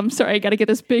to, sorry, I gotta get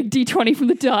this big D20 from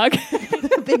the dog.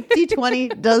 The big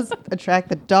D20 does attract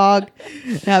the dog.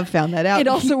 I've found that out. It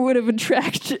also would have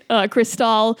attracted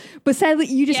Crystal, but sadly,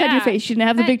 you just had your Yeah. face. You didn't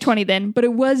have the big 20 then, but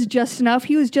it was just enough.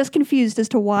 He was just confused as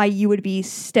to why you would be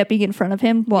stepping in front of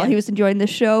him while he was enjoying this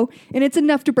show, and it's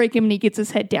enough to break him, and he gets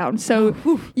his head down. So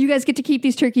you guys get to keep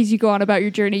these turkeys. You go on about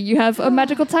your journey. You have a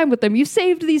magical time with them. You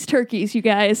saved these turkeys, you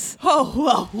guys,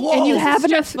 whoa. and you have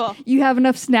enough. stressful. You have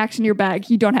enough snacks in your bag.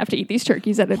 You don't have to eat these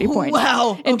turkeys at any point.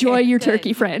 Wow. Enjoy Okay, your good.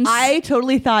 turkey, friends. I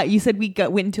totally thought you said we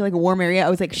went into like a warm area. I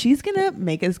was like, she's gonna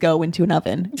make us go into an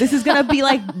oven. This is gonna be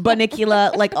like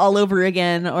Bunnicula, like all over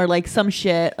again, or like some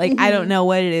shit. Like I don't know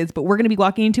what it is, but we're gonna be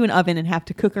walking into an oven and have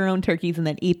to cook our own turkeys and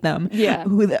then eat them. Yeah.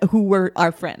 who were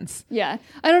our friends. Yeah.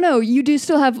 I don't know. You do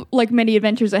still have like many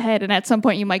adventures ahead, and at some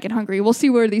point you might get hungry. We'll see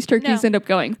where these turkeys No. end up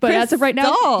going. But as of right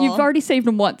now, Crystal. you've already saved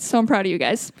them once, so I'm proud of you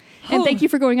guys. And thank you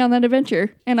for going on that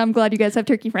adventure. And I'm glad you guys have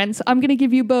turkey friends. I'm going to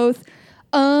give you both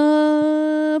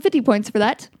 50 points for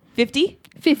that. 50?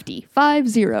 50.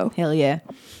 5-0. Hell yeah.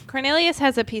 Cornelius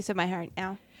has a piece of my heart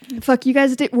now. Fuck, you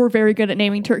guys were very good at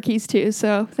naming turkeys too,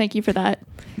 so thank you for that.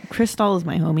 Crystal is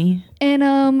my homie.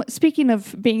 And speaking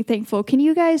of being thankful, can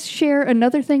you guys share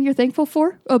another thing you're thankful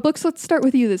for? Books, let's start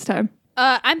with you this time.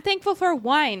 I'm thankful for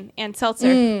wine and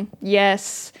seltzer.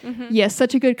 Yes. Yes,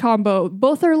 such a good combo.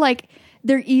 Both are like,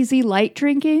 they're easy light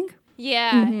drinking.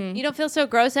 Yeah. You don't feel so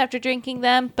gross after drinking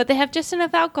them, but they have just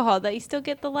enough alcohol that you still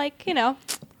get the, like, you know,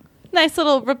 nice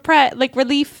little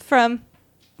relief from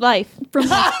life.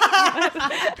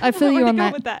 I feel you on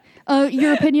that. With that.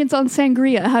 Your opinions on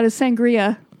sangria. How does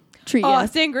sangria treat Oh, you?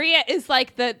 sangria is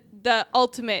like the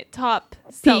ultimate top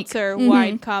seltzer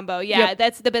wine combo. Yeah, Yep.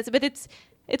 that's the best. But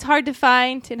it's hard to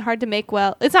find and hard to make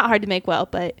well. It's not hard to make well,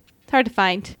 but it's hard to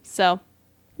find. So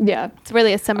Yeah. it's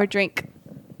really a summer drink.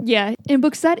 Yeah. In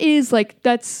books,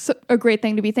 that's a great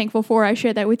thing to be thankful for. I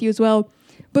share that with you as well.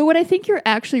 But what I think you're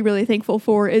actually really thankful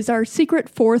for is our secret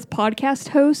fourth podcast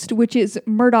host, which is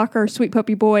Murdoch, our sweet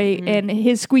puppy boy, and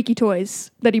his squeaky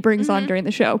toys that he brings on during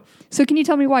the show. So can you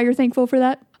tell me why you're thankful for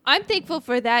that? I'm thankful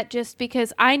for that just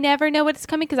because I never know what's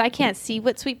coming because I can't see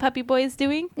what Sweet Puppy Boy is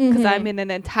doing because I'm in an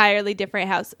entirely different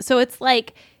house. So it's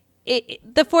like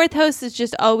the fourth host is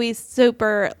just always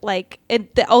super like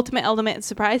the ultimate element and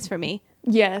surprise for me.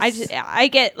 Yes. I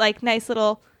get like nice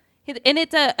little, and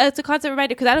it's a constant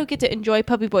reminder because I don't get to enjoy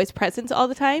Puppy Boy's presence all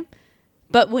the time.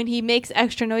 But when he makes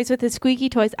extra noise with his squeaky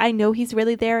toys, I know he's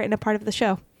really there and a part of the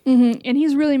show. And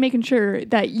he's really making sure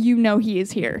that you know he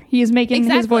is here. He is making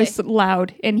his voice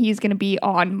loud, and he's going to be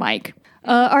on mic.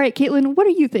 All right, Caitlin, what are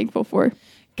you thankful for?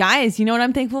 Guys, you know what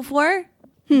I'm thankful for?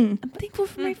 I'm thankful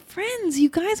for my friends, you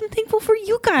guys. I'm thankful for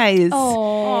you guys.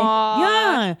 Oh,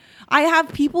 Yeah. I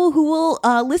have people who will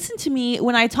listen to me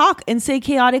when I talk and say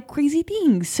chaotic, crazy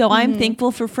things. So I'm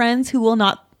thankful for friends who will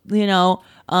not,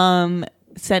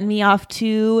 send me off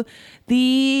to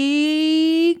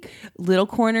the little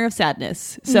corner of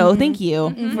sadness. So thank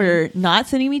you for not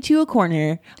sending me to a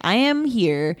corner. I am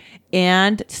here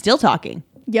and still talking.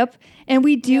 Yep. And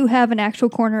we do have an actual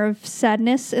corner of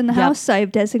sadness in the house.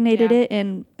 I've designated it,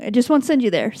 and I just won't send you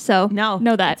there. So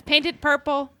know that. Painted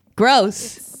purple.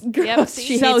 Gross. Gross. Yep,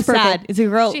 She So hates purple. sad. It's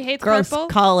a She hates gross purple.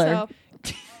 color.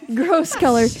 So. Gross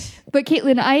color. But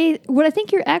Caitlin, what I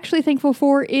think you're actually thankful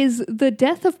for is the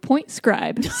death of Point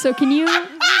Scribe. So can you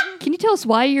tell us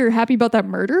why you're happy about that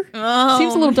murder?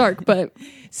 Seems a little dark, but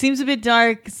Seems a bit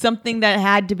dark. Something that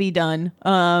had to be done.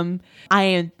 I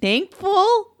am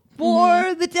thankful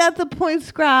for the death of Point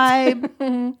Scribe.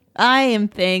 I am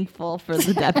thankful for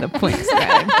the death of Point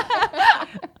Scribe.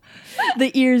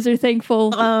 the ears are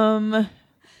thankful.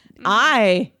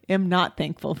 I am not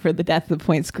thankful for the death of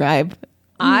Point Scribe.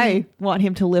 I want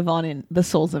him to live on in the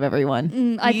souls of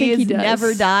everyone. I think he does.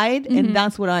 Never died, and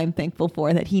that's what I'm thankful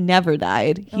for, that he never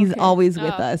died. He's always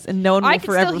with us, and no one will I can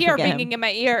forever still hear forget ringing him. in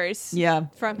my ears. Yeah.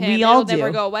 From him. We all It'll never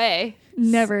do. go away.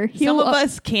 Never. Some of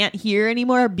us can't hear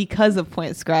anymore because of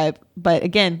Point Scribe, but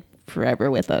again,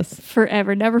 forever with us.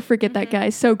 Forever. Never forget that guy.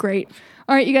 So great.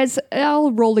 All right, you guys,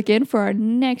 I'll roll again for our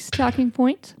next talking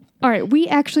point. All right, we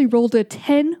actually rolled a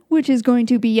 10, which is going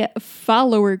to be a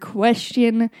follower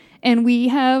question. And we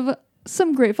have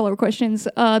some great follower questions.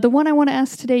 The one I want to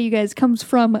ask today, you guys, comes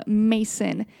from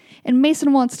Mason. And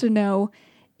Mason wants to know,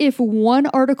 if one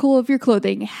article of your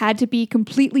clothing had to be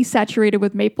completely saturated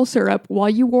with maple syrup while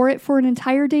you wore it for an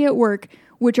entire day at work,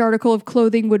 which article of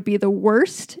clothing would be the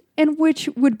worst and which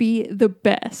would be the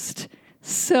best?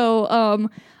 So,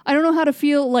 I don't know how to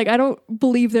feel. Like, I don't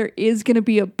believe there is going to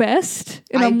be a best.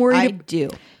 And I'm worried. I do.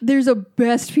 There's a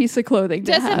best piece of clothing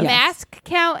to Does have. a mask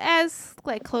count as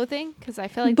like clothing? Because I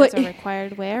feel like But those are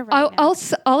required wear right now.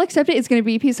 I'll accept it. It's going to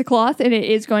be a piece of cloth, and it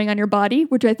is going on your body,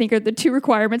 which I think are the two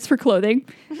requirements for clothing.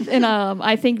 And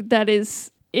I think that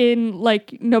is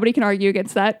nobody can argue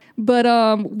against that. But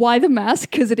why the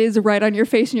mask? Because it is right on your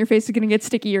face, and your face is going to get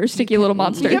sticky. You're a sticky little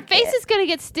monster. Your face is going to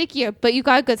get stickier, but you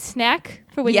got a good snack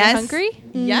for when you're hungry.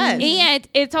 Yes. And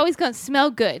it's always going to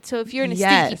smell good. So if you're in a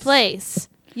stinky place,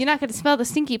 you're not going to smell the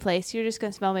stinky place. You're just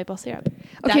going to smell maple syrup.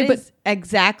 Okay, That is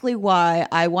exactly why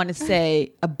I want to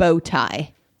say a bow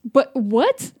tie. But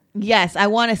what? Yes, I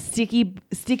want a sticky,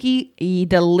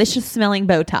 delicious smelling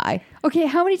bow tie. Okay,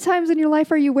 how many times in your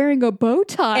life are you wearing a bow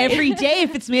tie? Every day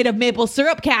if it's made of maple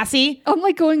syrup, Cassie. I'm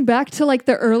like going back to like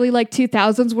the early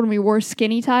 2000s when we wore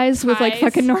skinny ties with like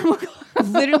fucking normal clothes.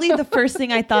 Literally the first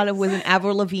thing I thought of was an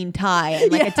Avril Lavigne tie,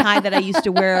 and like a tie that I used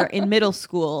to wear in middle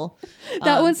school.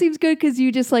 That one seems good because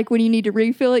you just like when you need to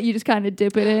refill it, you just kind of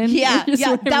dip it in. Yeah, You just yeah,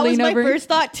 wanna that was lean my over. first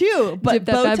thought too. But Dip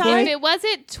that bow bad tie, boy. If it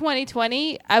wasn't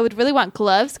 2020, I would really want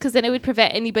gloves because then it would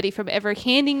prevent anybody from ever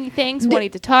handing me things,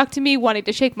 wanting to talk to me, wanting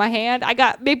to shake my hand. I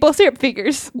got maple syrup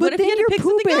fingers. But What if then you had to you're pick Pooh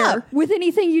something Bear. up? With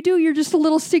anything you do, you're just a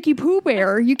little sticky Pooh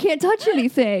Bear. You can't touch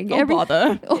anything.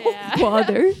 bother. Oh,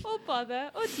 bother. Oh,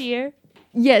 bother. Oh, dear.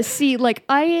 Yes, see,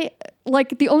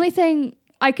 the only thing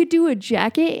I could do a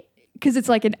jacket because it's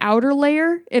like an outer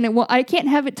layer and I can't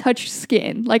have it touch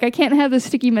skin. Like I can't have the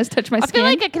sticky mess touch my I skin. feel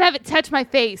like I could have it touch my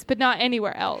face, but not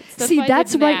anywhere else. See, why I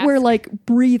that's did right where mask. like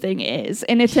breathing is.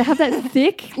 And if to have that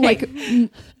thick, like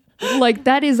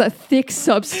that is a thick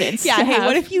substance. Yeah, to hey, have.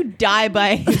 what if you die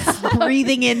by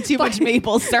breathing in too much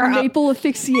maple syrup? maple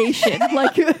asphyxiation?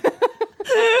 Like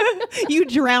You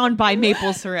drown by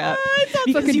maple syrup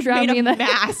because Fucking you drown made me in a the-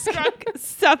 mask.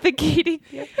 suffocating.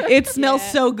 It smells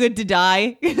so good to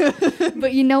die.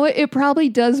 But you know what? It probably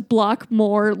does block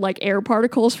more like air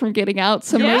particles from getting out.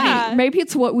 So Yeah. maybe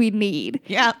it's what we need.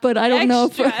 Yeah. But I don't know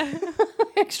Extra.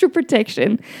 if extra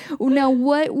protection. Now,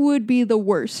 what would be the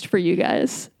worst for you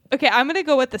guys? Okay, I'm gonna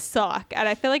go with the sock, and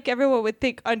I feel like everyone would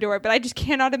think underwear, but I just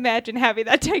cannot imagine having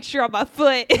that texture on my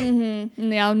foot.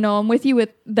 Yeah, no, I'm with you with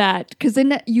that. Because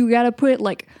then you got to put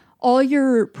like all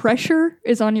your pressure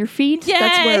is on your feet.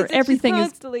 That's where it's everything just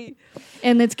is. constantly.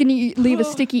 And it's going to leave a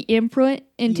sticky imprint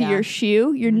into Yeah. your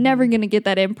shoe. You're never going to get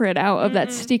that imprint out of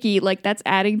that sticky, like that's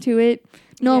adding to it.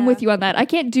 No, I'm Yeah. with you on that. I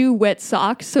can't do wet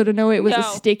socks, so to know it was a No.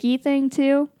 sticky thing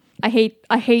too. I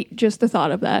hate just the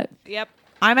thought of that. Yep.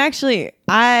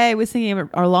 I was thinking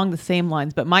along the same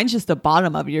lines, but mine's just the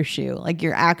bottom of your shoe, like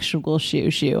your actual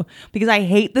shoe. Because I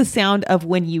hate the sound of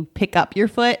when you pick up your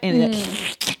foot and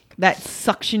that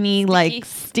suctiony, like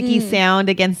sticky sound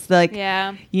against like,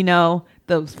 Yeah. you know,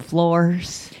 those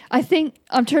floors. I think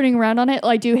I'm turning around on it.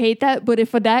 I do hate that, but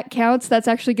if that counts, that's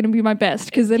actually going to be my best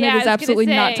because then Yeah, I it is was gonna absolutely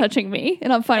not say. touching me,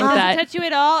 and I'm fine with Doesn't that. touch you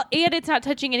at all, and it's not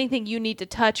touching anything you need to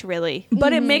touch, really.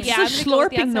 But it makes Yeah, a I'm gonna go with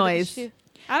the slurping outside of the noise. shoe.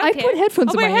 I don't care. put headphones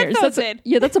I'll in my wear ears.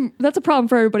 headphones That's a problem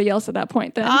for everybody else at that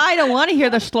point. Then I don't want to hear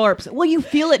the slurps. Well, you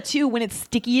feel it too when it's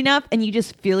sticky enough and you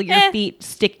just feel your feet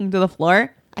sticking to the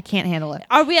floor. I can't handle it.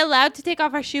 Are we allowed to take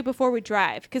off our shoe before we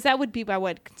drive? Because that would be my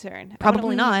one concern. Probably I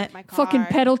wanna not. leave my car. fucking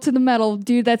pedal to the metal,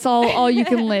 dude. That's all you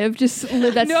can live. Just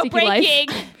live that No sticky braking.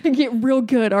 life. Get real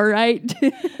good, all right.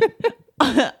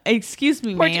 Excuse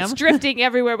me, We're ma'am. just drifting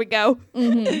everywhere we go.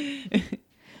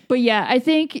 But yeah, I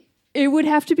think it would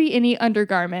have to be any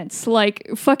undergarments. Like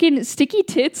fucking sticky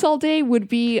tits all day would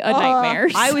be a nightmare.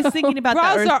 I was thinking about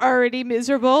that. Bras are already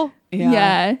miserable.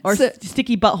 Yeah. Or So-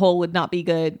 sticky butthole would not be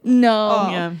good. No,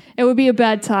 Yeah. it would be a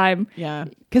bad time. Yeah.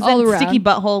 Because All then around. sticky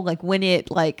butthole, like when it,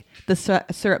 like the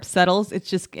syrup settles, it's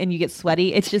just, and you get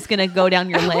sweaty, it's just going to go down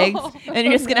your legs. And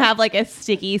you're just going to have like a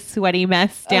sticky, sweaty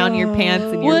mess down your pants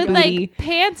and your Would booty. like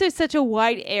pants are such a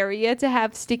wide area to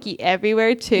have sticky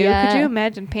everywhere too. Yeah. Could you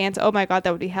imagine pants? Oh my god,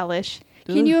 that would be hellish.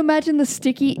 Can you imagine the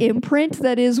sticky imprint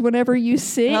that is whenever you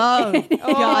sit? Oh,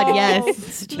 God,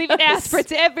 yes. Leaving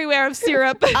aspirates everywhere of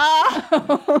syrup.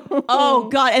 Oh,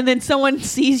 God. And then someone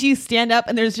sees you stand up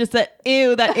and there's just that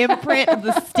imprint of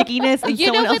the stickiness. And You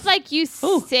know, someone else, with like you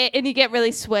sit and you get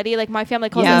really sweaty, like my family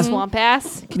calls Yeah. it swamp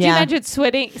ass. Could you Yeah. imagine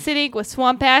sitting with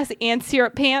swamp ass and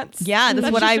syrup pants? Yeah,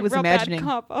 that's what just I a was real bad imagining.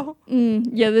 combo.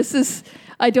 Yeah, this is.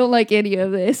 I don't like any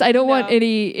of this. I don't want No.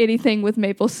 anything with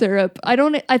maple syrup.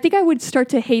 I think I would start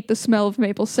to hate the smell of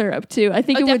maple syrup too. I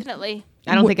think Oh, it would. definitely.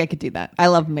 I don't think I could do that. I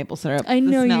love maple syrup. I The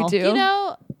know you smell. do. You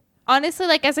know, honestly,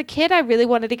 like as a kid, I really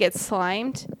wanted to get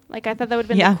slimed. Like I thought that would have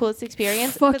been Yeah. the coolest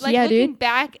experience. Fuck but like yeah, looking dude.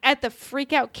 back at the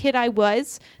freak out kid I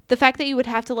was, the fact that you would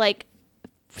have to like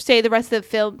say the rest of the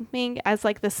filming as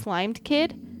like the slimed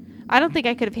kid, I don't think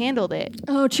I could have handled it.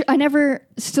 Oh, I never.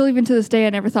 Still, even to this day,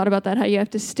 I never thought about that. How you have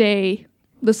to stay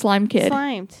the slime kid.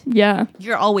 Slimed. Yeah,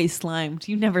 You're always slimed.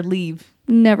 You never leave.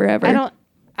 never ever.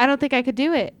 I don't think I could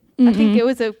do it. I think it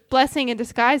was a blessing in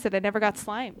disguise that I never got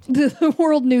slimed. The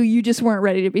world knew you just weren't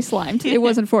ready to be slimed. It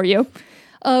wasn't for you.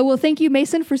 Well, thank you,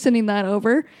 Mason, for sending that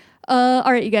over. All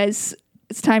right, you guys,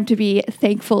 it's time to be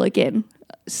thankful again.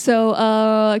 So,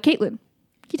 Caitlin, can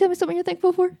you tell me something you're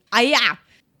thankful for? Yeah.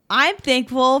 I'm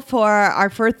thankful for our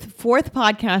fourth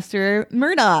podcaster,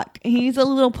 Murdoch. He's a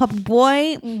little puppy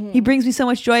boy. He brings me so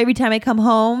much joy every time I come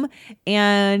home.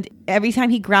 And every time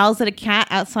he growls at a cat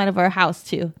outside of our house,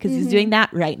 too. Because he's doing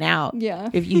that right now. Yeah.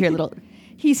 If you hear little...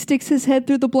 He sticks his head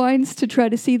through the blinds to try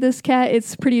to see this cat.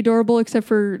 It's pretty adorable, except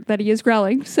for that he is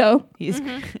growling. So, He's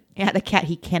yeah, the cat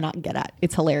he cannot get at.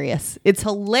 It's hilarious. It's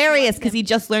hilarious because he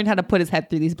just learned how to put his head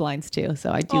through these blinds, too.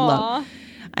 So I do love...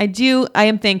 I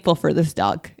am thankful for this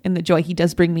dog and the joy he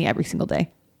does bring me every single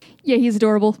day. yeah, he's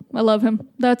adorable. I love him.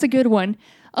 That's a good one.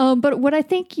 But what I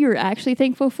think you're actually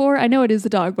thankful for, I know it is the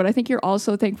dog, but I think you're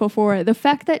also thankful for the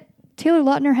fact that Taylor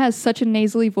Lautner has such a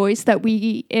nasally voice that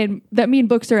me and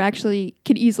Bookster actually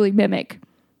can easily mimic.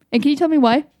 And can you tell me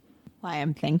why? Why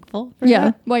I'm thankful for Yeah,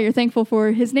 that? why you're thankful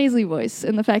for his nasally voice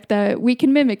and the fact that we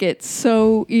can mimic it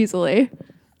so easily.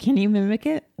 Can you mimic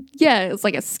it? Yeah, it's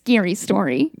like a scary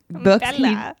story. Books,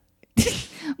 Bella.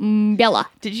 Bella.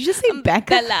 Did you just say Becca?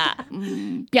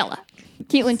 Bella. Bella.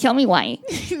 Caitlin, tell me why.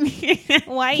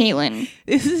 Why? Caitlin.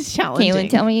 This is challenging. Caitlin,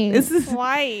 tell me. This is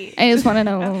Why? I just want to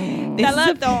know.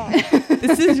 Bella, don't.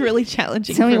 this is really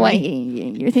challenging. Tell me for why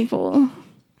me. you're thankful.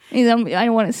 I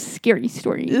want a scary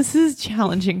story. This is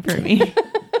challenging for me.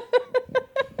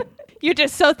 You're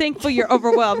just so thankful you're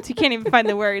overwhelmed. You can't even find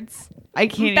the words. I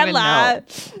can't Bella.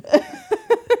 even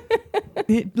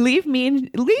know.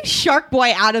 Leave Shark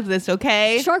Boy out of this,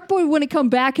 okay? Shark Boy wouldn't come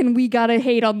back, and we gotta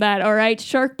hate on that. All right,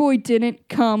 Shark Boy didn't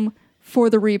come for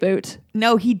the reboot.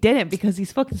 No, he didn't because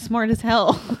he's fucking smart as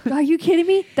hell. Are you kidding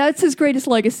me? That's his greatest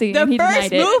legacy. The and he first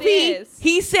denied it. movie, It is.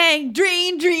 he sang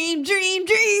 "Dream, Dream, Dream,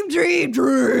 Dream, Dream,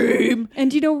 Dream."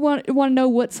 And do you want to know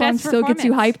what song Best still gets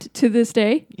you performance. hyped to this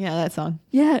day? Yeah, that song.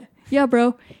 Yeah,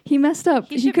 bro. He messed up.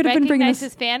 He should could have been bringing recognize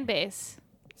us. his fan base.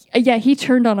 Yeah, he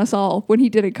turned on us all when he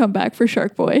didn't come back for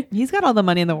Shark Boy. He's got all the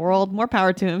money in the world. More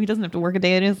power to him. He doesn't have to work a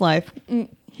day in his life.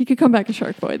 He could come back as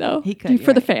Shark Boy though. He could, for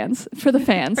you're the right. fans. For the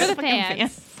fans. For the Fucking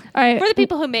fans. all right. For the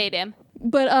people who made him.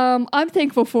 But I'm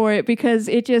thankful for it because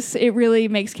it really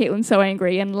makes Caitlin so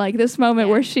angry. And like this moment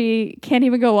where she can't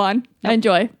even go on. I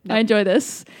enjoy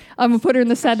this. I'm gonna put her in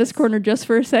the sadness corner just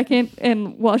for a second,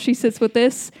 and while she sits with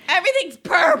this. Everything's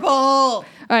purple. All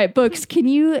right, Books, can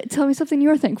you tell me something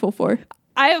you're thankful for?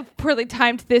 I have poorly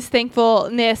timed this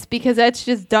thankfulness because that's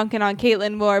just dunking on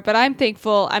Caitlin more. But I'm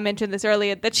thankful, I mentioned this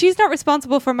earlier, that she's not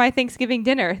responsible for my Thanksgiving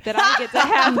dinner. That I get to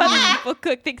have other people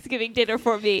cook Thanksgiving dinner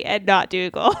for me and not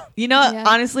Dougal. You know, Yeah.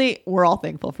 honestly, we're all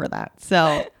thankful for that.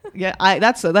 So yeah,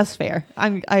 that's fair.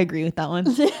 I agree with that one.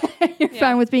 You're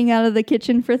fine with being out of the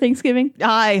kitchen for Thanksgiving?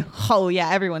 Oh yeah,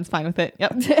 everyone's fine with it.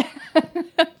 Yep.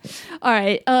 All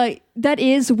right. That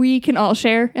is, we can all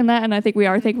share in that, and I think we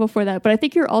are thankful for that. But I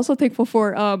think you're also thankful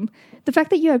for the fact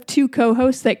that you have two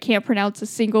co-hosts that can't pronounce a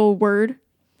single word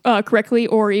correctly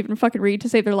or even fucking read to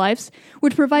save their lives,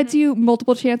 which provides you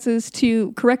multiple chances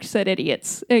to correct said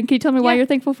idiots. And can you tell me why Yeah. you're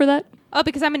thankful for that? Oh,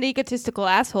 because I'm an egotistical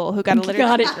asshole who got a Got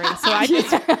literature it. degree. So I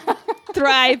just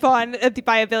thrive on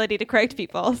my ability to correct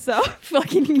people. So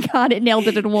Fucking got it. Nailed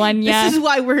it in one. Yeah. This is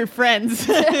why we're friends.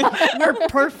 We're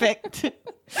perfect.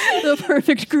 The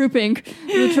perfect grouping.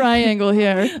 The triangle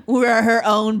here. We're her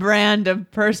own brand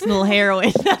of personal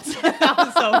heroine.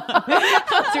 That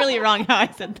was really wrong how I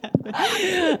said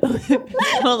that.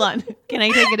 Hold on. Can I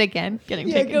take it again? Can I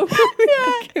Yeah, take go.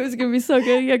 it? It was going to be so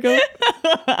good. Yeah, go.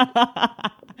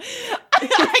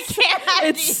 I can't.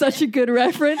 It's such a good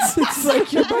reference. It's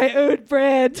like you're my own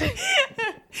brand.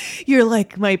 You're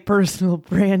like my personal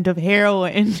brand of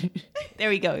heroin. There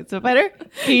we go. So better?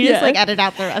 Can you just Yeah. edit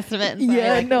out the rest of it? So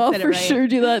Yeah, I no, said it for right? sure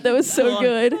do that. That was so Hold on.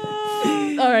 good.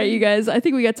 All right, you guys. I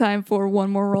think we got time for one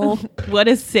more roll. What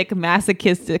a sick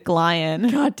masochistic lion.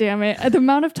 God damn it. The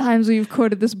amount of times we've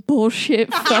quoted this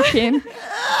bullshit fucking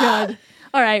God.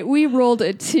 All right, we rolled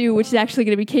a 2, which is actually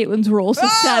going to be Caitlin's roll. So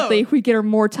sadly, we get her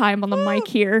more time on the mic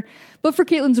here. But for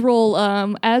Caitlin's role,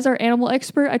 as our animal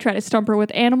expert, I try to stump her with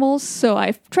animals. So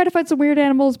I try to find some weird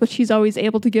animals, but she's always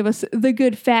able to give us the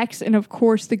good facts and, of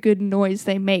course, the good noise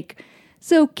they make.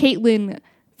 So, Caitlin,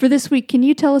 for this week, can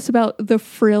you tell us about the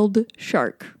frilled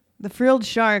shark? The frilled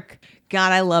shark.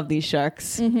 God, I love these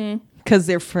sharks. Because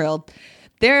they're frilled.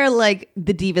 They're like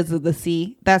the divas of the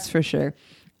sea. That's for sure.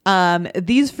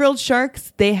 These frilled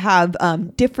sharks, they have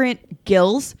different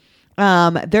gills.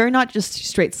 They're not just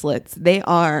straight slits. They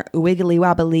are wiggly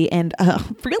wobbly and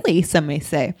frilly, some may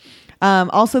say.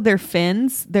 Also, their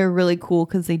fins, they're really cool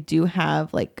because they do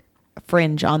have like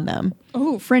fringe on them.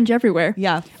 Oh, fringe everywhere.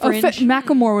 Yeah, Oh, fringe.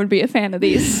 Macklemore would be a fan of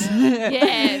these.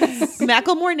 yes.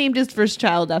 Macklemore named his first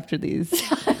child after these.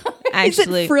 Is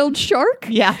Actually, it frilled shark?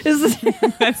 yeah, Is it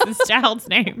that's his child's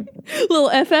name. little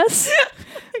FS?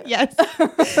 Yes.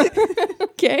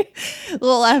 Okay.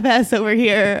 Little FS over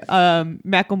here.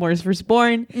 Macklemore's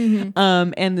firstborn.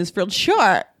 And this frilled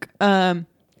shark.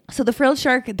 So the frilled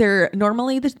shark, they're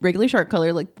normally the regular shark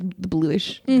color, like the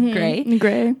bluish gray.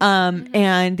 Gray.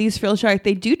 And these frilled shark,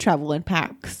 they do travel in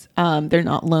packs. They're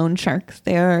not lone sharks.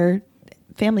 They are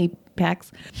family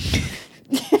packs.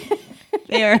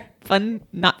 They are fun,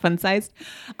 not fun sized.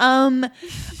 And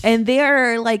they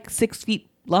are like 6 feet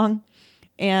long.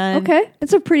 And Okay.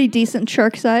 It's a pretty decent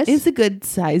shark size. is a good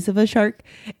size of a shark.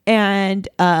 And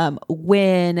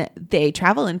when they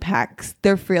travel in packs,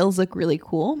 their frills look really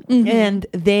cool. And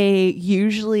they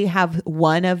usually have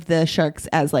one of the sharks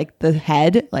as like the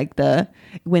head, like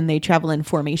when they travel in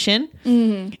formation.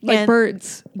 like and-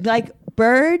 birds. Like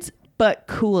birds, but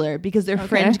cooler because their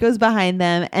fringe goes behind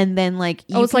them. And then like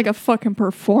Oh, it's like a fucking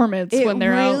performance it when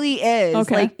they're out. really is.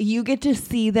 Okay. Like you get to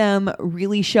see them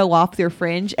really show off their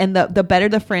fringe, and the better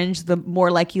the fringe, the more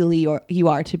likely you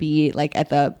are to be like at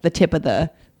the tip of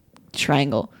the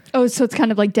triangle. Oh, so it's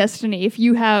kind of like destiny. If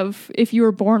you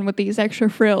were born with these extra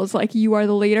frills, like you are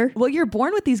the leader. Well, you're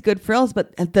born with these good frills,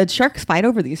 but the sharks fight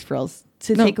over these frills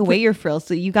to No, take away your frills.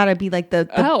 So you got to be like the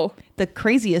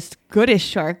craziest, goodest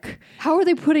shark. How are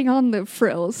they putting on the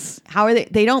frills? How are they?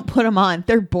 They don't put them on.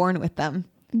 They're born with them.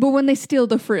 But when they steal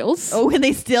the frills. Oh, when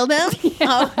they steal them?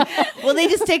 Oh. Well, they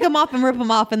just take them off and rip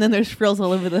them off, and then there's frills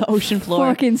all over the ocean floor.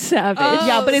 Fucking savage.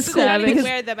 Yeah, but it's so cool they don't even because-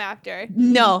 wear them after.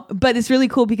 No, but it's really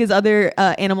cool because other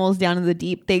animals down in the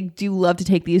deep, they do love to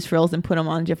take these frills and put them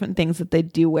on different things that they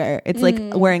do wear. It's like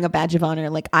wearing a badge of honor.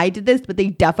 Like I did this, but they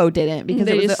defo didn't because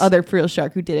They it was just- the other frill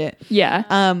shark who did it. Yeah.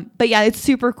 But yeah, it's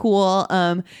super cool.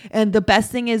 And the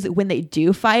best thing is when they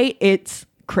do fight, it's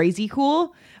crazy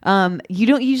cool. You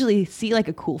don't usually see like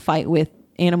a cool fight with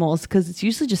animals because it's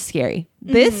usually just scary.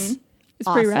 This It's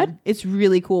pretty awesome. rad. It's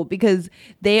really cool because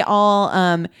they all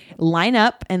line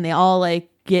up and they all like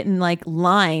get in like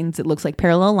lines. It looks like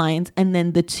parallel lines, and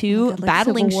then the two God, like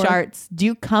battling Civil War. sharks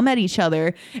do come at each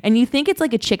other, and you think it's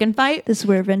like a chicken fight. This is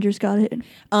where Avengers got it.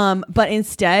 But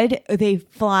instead they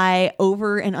fly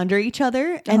over and under each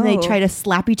other, and they Oh. try to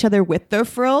slap each other with their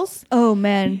frills. Oh,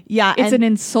 man. Yeah, It's and- an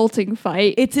insulting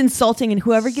fight. It's insulting, and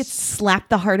whoever gets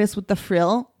slapped the hardest with the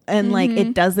frill and like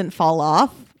it doesn't fall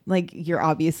off, like you're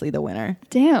obviously the winner.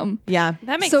 Damn. Yeah.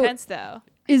 That makes So- sense, though.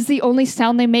 Is the only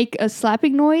sound they make a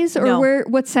slapping noise, or No.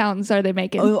 what sounds are they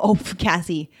making? Oh,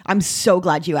 Cassie, I'm so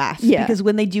glad you asked. Yeah. Because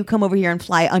when they do come over here and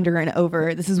fly under and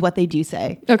over, this is what they do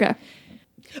say. Okay.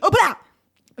 Open up!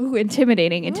 Ooh,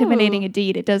 intimidating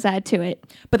indeed. It does add to it.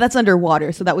 But that's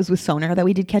underwater, so that was with sonar that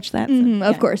we did catch that. So,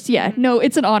 Of course, yeah. No,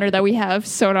 it's an honor that we have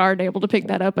sonar and able to pick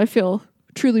that up. I feel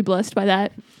truly blessed by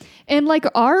that. And like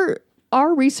our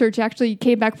research actually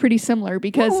came back pretty similar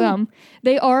because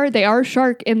they are a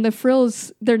shark, and the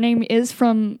frills, their name is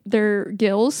from their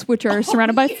gills, which are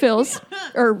surrounded by fills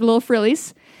or little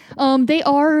frillies.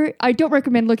 I don't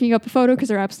recommend looking up a photo because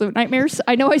they're absolute nightmares.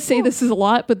 I know I say this is a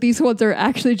lot, but these ones are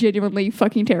actually genuinely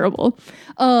fucking terrible.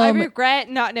 I regret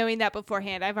not knowing that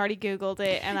beforehand. I've already Googled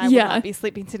it, and I will Yeah. not be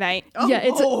sleeping tonight. Yeah,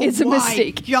 it's a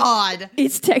mistake. God.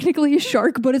 It's technically a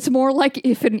shark, but it's more like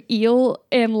if an eel,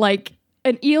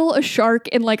 a shark,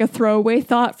 and like a throwaway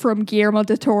thought from Guillermo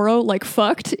del Toro, like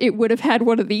fucked, it would have had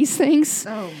one of these things.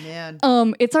 Oh,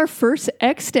 man. It's our first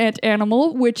extant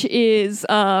animal, which is,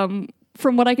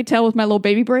 from what I could tell with my little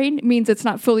baby brain, means it's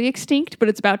not fully extinct, but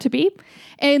it's about to be.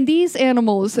 And these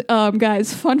animals,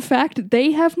 guys, fun fact,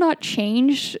 they have not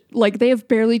changed. Like, they have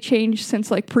barely changed since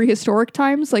like prehistoric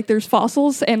times. Like, there's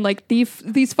fossils, and like these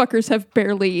fuckers have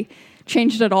barely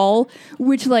changed at all.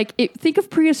 Which, like, think of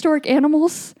prehistoric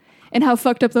animals and how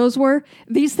fucked up those were.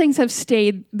 These things have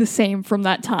stayed the same from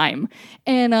that time.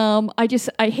 And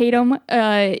I hate them.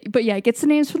 But yeah, it gets the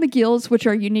names from the gills, which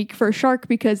are unique for a shark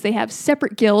because they have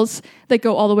separate gills that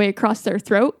go all the way across their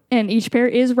throat. And each pair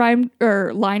is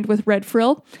lined with red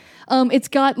frill. It's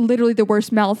got literally the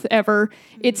worst mouth ever.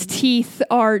 Its teeth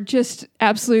are just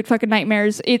absolute fucking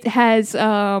nightmares. It has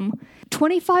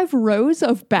 25 rows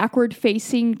of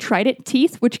backward-facing trident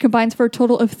teeth, which combines for a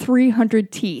total of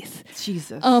 300 teeth.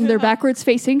 Jesus. They're backwards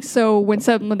facing, so when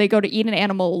they go to eat an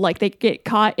animal, like they get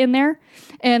caught in there.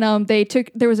 And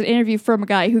there was an interview from a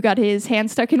guy who got his hand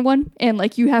stuck in one, and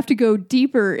like you have to go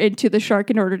deeper into the shark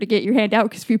in order to get your hand out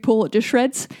because if you pull, it just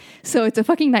shreds. So it's a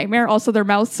fucking nightmare. Also, their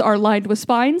mouths are lined with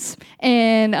spines,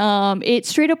 and it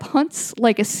straight up hunts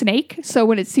like a snake. So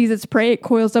when it sees its prey, it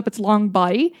coils up its long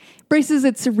body, braces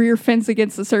its rear fins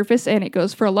against the surface, and it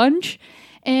goes for a lunge.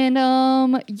 And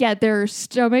their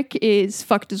stomach is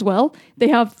fucked as well. They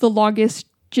have the longest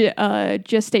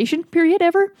gestation period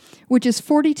ever, which is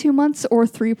 42 months or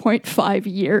 3.5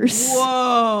 years.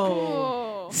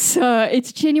 Whoa. So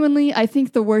it's genuinely, I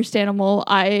think, the worst animal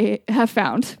I have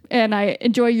found. And I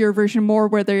enjoy your version more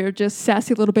where they're just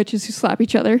sassy little bitches who slap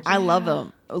each other. I love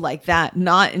them like that.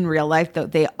 Not in real life, though.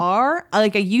 They are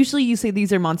like, usually you say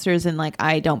these are monsters and like,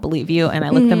 I don't believe you. And I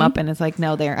look them up and it's like,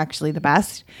 no, they're actually the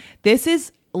best. This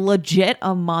is legit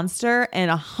a monster, and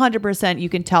 100% you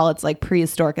can tell it's like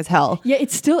prehistoric as hell. Yeah,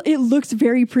 it looks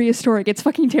very prehistoric. It's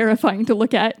fucking terrifying to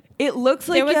look at. It looks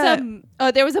like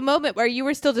There was a moment where you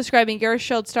were still describing your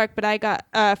frilled shark, but I got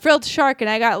frilled shark, and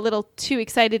I got a little too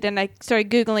excited, and I started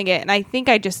Googling it, and I think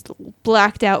I just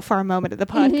blacked out for a moment of the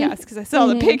podcast because I saw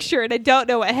the picture and I don't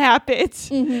know what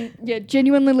happened. Yeah,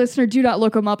 genuinely, listener, do not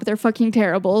look them up. They're fucking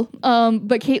terrible.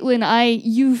 But Caitlin,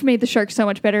 you've made the shark so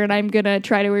much better, and I'm gonna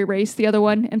try to erase the other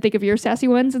one and think of your sassy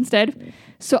ones instead.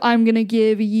 So I'm gonna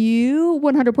give you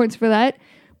 100 points for that.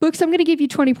 Books, I'm going to give you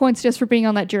 20 points just for being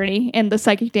on that journey and the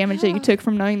psychic damage that you took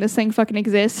from knowing this thing fucking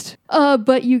exists.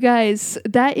 But you guys,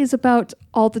 that is about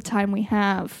all the time we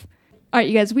have. All right,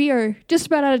 you guys, we are just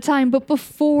about out of time. But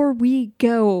before we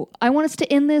go, I want us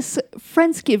to end this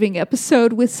Friendsgiving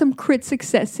episode with some crit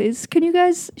successes. Can you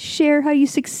guys share how you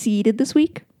succeeded this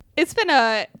week? It's been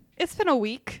a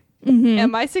week,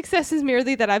 and my success is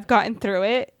merely that I've gotten through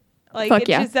it. Like, Fuck it's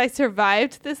yeah. just I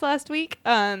survived this last week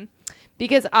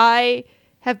because I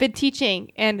have been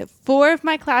teaching, and 4 of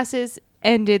my classes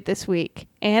ended this week,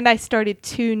 and I started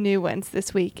 2 new ones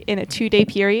this week in a 2-day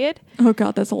period. Oh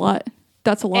God, that's a lot.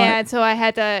 That's a lot. And so I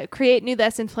had to create new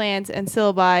lesson plans and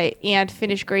syllabi and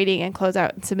finish grading and close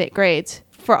out and submit grades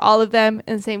for all of them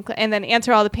in the same and then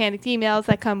answer all the panicked emails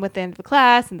that come with the end of a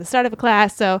class and the start of a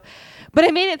class. So, but I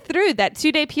made it through that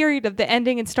 2-day period of the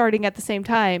ending and starting at the same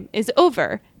time is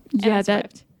over.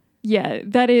 Yeah,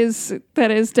 that is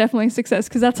definitely a success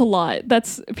because that's a lot.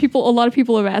 That's people. A lot of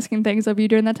people are asking things of you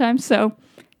during that time. So,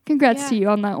 congrats to you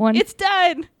on that one. It's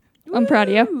done. I'm proud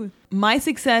of you. My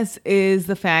success is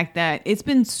the fact that it's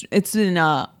been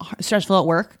stressful at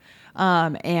work,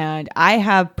 and I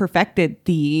have perfected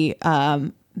the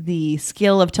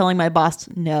skill of telling my boss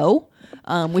no,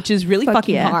 which is really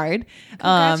fucking hard.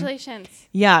 Congratulations.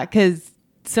 Yeah, because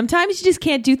sometimes you just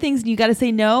can't do things and you got to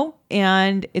say no.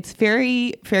 And it's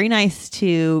very, very nice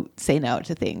to say no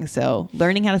to things. So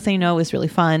learning how to say no is really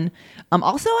fun.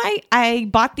 Also, I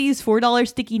bought these $4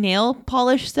 sticky nail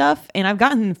polish stuff, and I've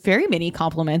gotten very many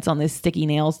compliments on these sticky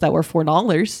nails that were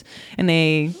 $4, and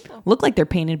they look like they're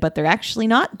painted, but they're actually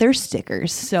not. They're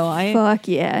stickers. So Fuck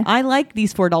yeah. I like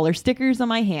these $4 stickers on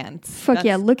my hands. Fuck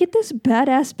yeah. Look at this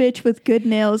badass bitch with good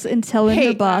nails and telling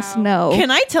her boss no.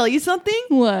 Can I tell you something?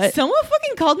 What? Someone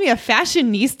fucking called me a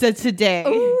fashionista today.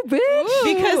 Ooh, bitch.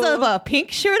 Because of a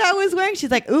pink shirt I was wearing. She's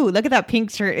like, ooh, look at that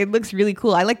pink shirt. It looks really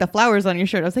cool. I like the flowers on your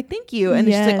shirt. I was like, thank you. And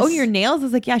then she's like, oh, your nails? I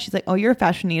was like, yeah. She's like, oh, you're a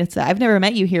fashionista. I've never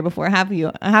met you here before. Have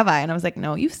you? Have I? And I was like,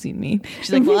 no, you've seen me.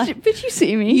 She's like, well, bitch, you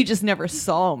see me. You just never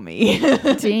saw me.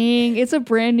 Dang, it's a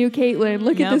brand new Caitlin.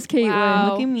 Look at this Caitlin.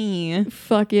 Wow. Look at me.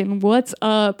 Fucking what's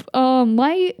up?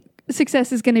 My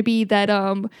success is going to be that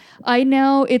I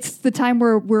know it's the time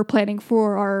where we're planning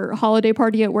for our holiday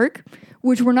party at work,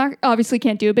 which we're not obviously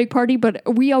can't do a big party, but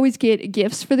we always get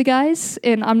gifts for the guys,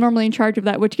 and I'm normally in charge of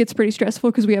that, which gets pretty stressful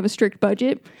because we have a strict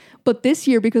budget. But this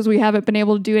year, because we haven't been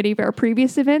able to do any of our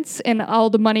previous events, and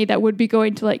all the money that would be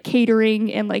going to like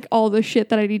catering and like all the shit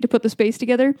that I need to put the space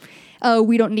together,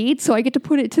 we don't need. So I get to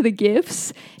put it to the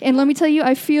gifts. And let me tell you,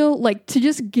 I feel like to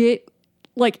just get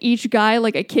like each guy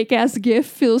like a kick-ass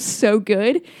gift feels so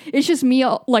good. It's just me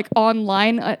like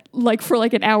online like for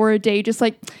like an hour a day, just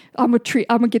like I'm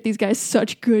gonna get these guys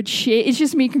such good shit. It's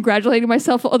just me congratulating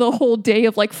myself on the whole day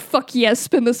of like, fuck yes,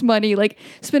 spend this money. Like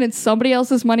spending somebody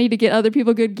else's money to get other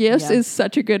people good gifts is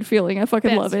such a good feeling. I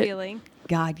fucking love it. Feeling.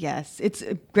 God, yes. It's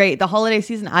great. The holiday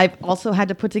season, I've also had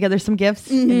to put together some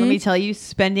gifts. And let me tell you,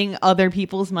 spending other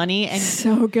people's money and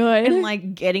so good. And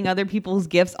like getting other people's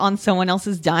gifts on someone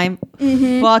else's dime.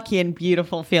 Fucking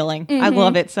beautiful feeling. I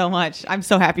love it so much. I'm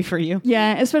so happy for you.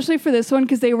 Yeah, especially for this one,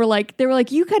 because they were like,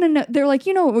 you kind of know, they're like,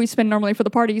 you know what we spend normally for the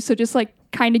party, so just like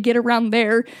kind of get around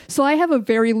there. So I have a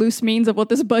very loose means of what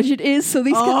this budget is. So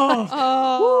these guys,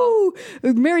 woo,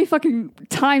 merry fucking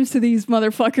times to these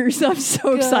motherfuckers. I'm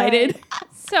so excited.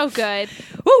 So good.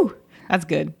 Woo! That's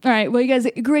good. All right. Well, you guys,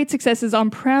 great successes. I'm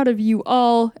proud of you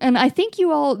all. And I think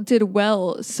you all did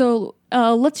well. So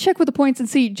let's check with the points and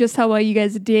see just how well you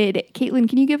guys did. Caitlin,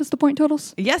 can you give us the point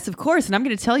totals? Yes, of course. And I'm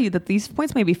going to tell you that these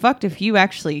points may be fucked if you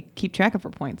actually keep track of her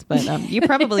points, but you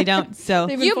probably don't. So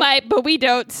You might, but we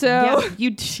don't. So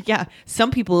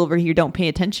some people over here don't pay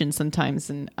attention sometimes,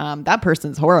 and that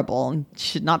person's horrible and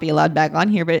should not be allowed back on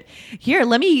here. But here,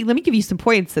 let me give you some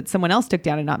points that someone else took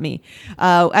down and not me.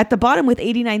 At the bottom with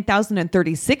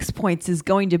 89,036 points is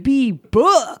going to be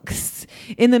Books.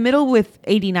 In the middle with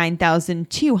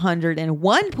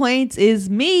 89,201 points is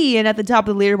me, and at the top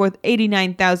of the leaderboard with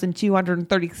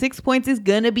 89,236 points is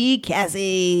gonna be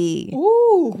Cassie.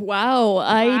 Ooh, wow.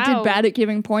 I did bad at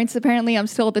giving points. Apparently, I'm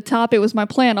still at the top. It was my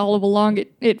plan all along.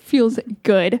 It feels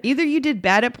good. Either you did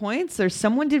bad at points or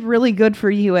someone did really good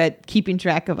for you at keeping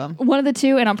track of them. One of the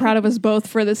two, and I'm proud of us both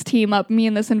for this team up, me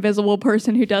and this invisible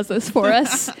person who does this for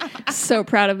us. So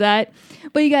proud of that.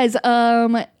 But you guys,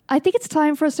 I think it's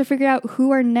time for us to figure out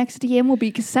who our next DM will be,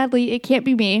 because say it can't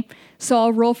be me. So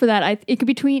I'll roll for that. It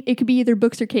could be either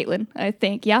Books or Caitlin, I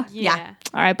think. Yeah? Yeah.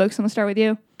 All right, Books, I'm going to start with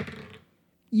you.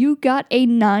 You got a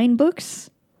 9, Books.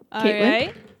 All Caitlin.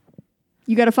 right.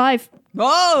 You got a 5.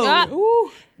 Whoa!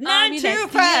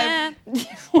 925.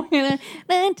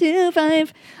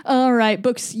 925. All right,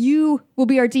 Books, you will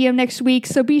be our DM next week,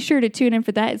 so be sure to tune in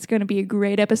for that. It's going to be a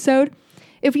great episode.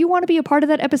 If you want to be a part of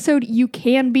that episode, you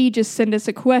can be. Just send us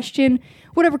a question,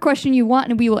 whatever question you want,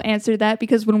 and we will answer that,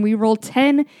 because when we roll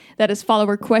 10, that is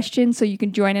follower question, so you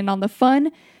can join in on the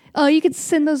fun. You can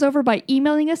send those over by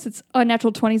emailing us. It's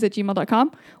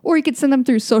unnatural20s@gmail.com, or you can send them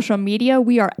through social media.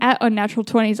 We are at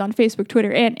Unnatural20s on Facebook,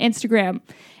 Twitter, and Instagram.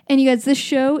 And you guys, this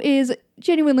show is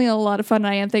genuinely a lot of fun.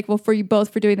 I am thankful for you both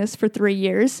for doing this for 3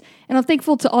 years. And I'm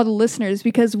thankful to all the listeners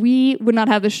because we would not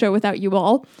have the show without you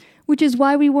all, which is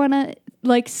why we want to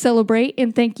celebrate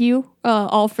and thank you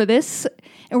all for this.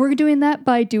 And we're doing that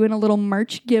by doing a little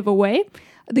merch giveaway.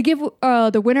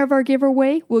 The winner of our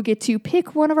giveaway will get to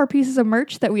pick one of our pieces of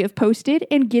merch that we have posted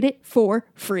and get it for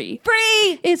free.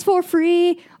 It's for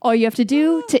free. All you have to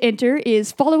do to enter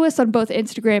is follow us on both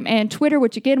Instagram and Twitter,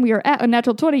 which again, we are at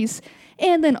Unnatural20s.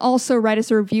 And then also write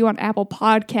us a review on Apple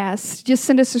Podcasts. Just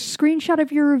send us a screenshot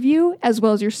of your review as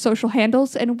well as your social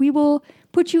handles, and we will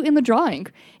put you in the drawing.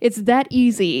 It's that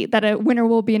easy. That a winner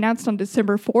will be announced on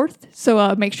December 4th,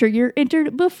 so make sure you're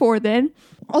entered before then.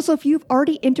 Also, if you've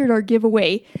already entered our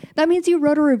giveaway, that means you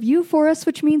wrote a review for us,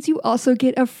 which means you also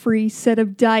get a free set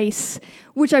of dice.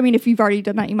 Which, I mean, if you've already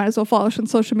done that, you might as well follow us on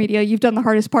social media. You've done the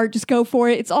hardest part. Just go for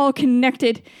it. It's all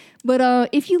connected. But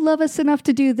if you love us enough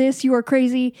to do this, you are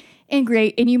crazy and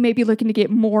great, and you may be looking to get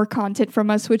more content from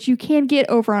us, which you can get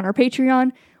over on our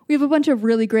Patreon. We have a bunch of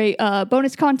really great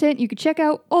bonus content. You can check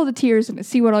out all the tiers and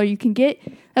see what all you can get.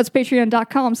 That's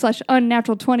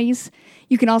patreon.com/unnatural20s.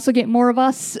 You can also get more of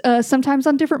us sometimes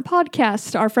on different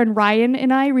podcasts. Our friend Ryan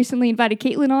and I recently invited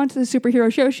Caitlin on to the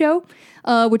Superhero Show,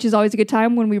 which is always a good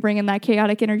time when we bring in that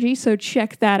chaotic energy. So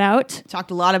check that out.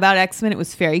 Talked a lot about X-Men. It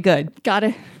was very good.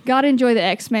 Gotta enjoy the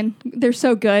X-Men. They're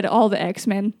so good. All the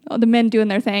X-Men, all the men doing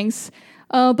their things.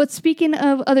 But speaking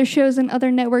of other shows and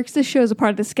other networks, this show is a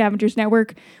part of the Scavengers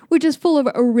Network, which is full of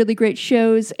really great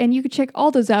shows, and you can check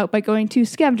all those out by going to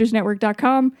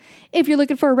scavengersnetwork.com. If you're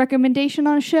looking for a recommendation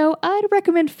on a show, I'd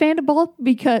recommend Fannonball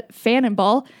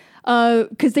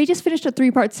because they just finished a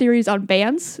 3-part series on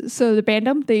bands. So the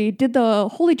Bandom, they did the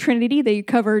Holy Trinity. They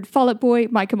covered Fall Out Boy,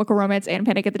 My Chemical Romance, and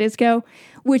Panic at the Disco,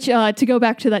 which to go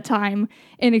back to that time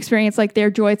and experience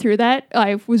their joy through that,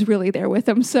 I was really there with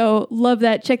them. So love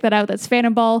that. Check that out. That's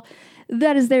Fannonball.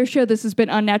 That is their show. This has been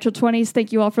Unnatural 20s.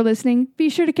 Thank you all for listening. Be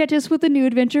sure to catch us with a new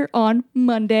adventure on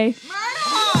Monday.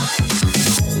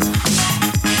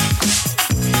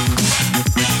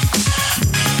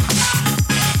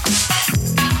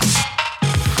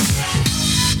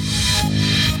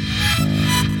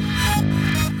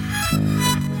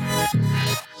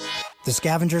 The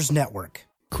Scavengers Network.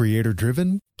 Creator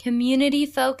driven, community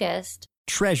focused,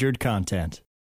 treasured content.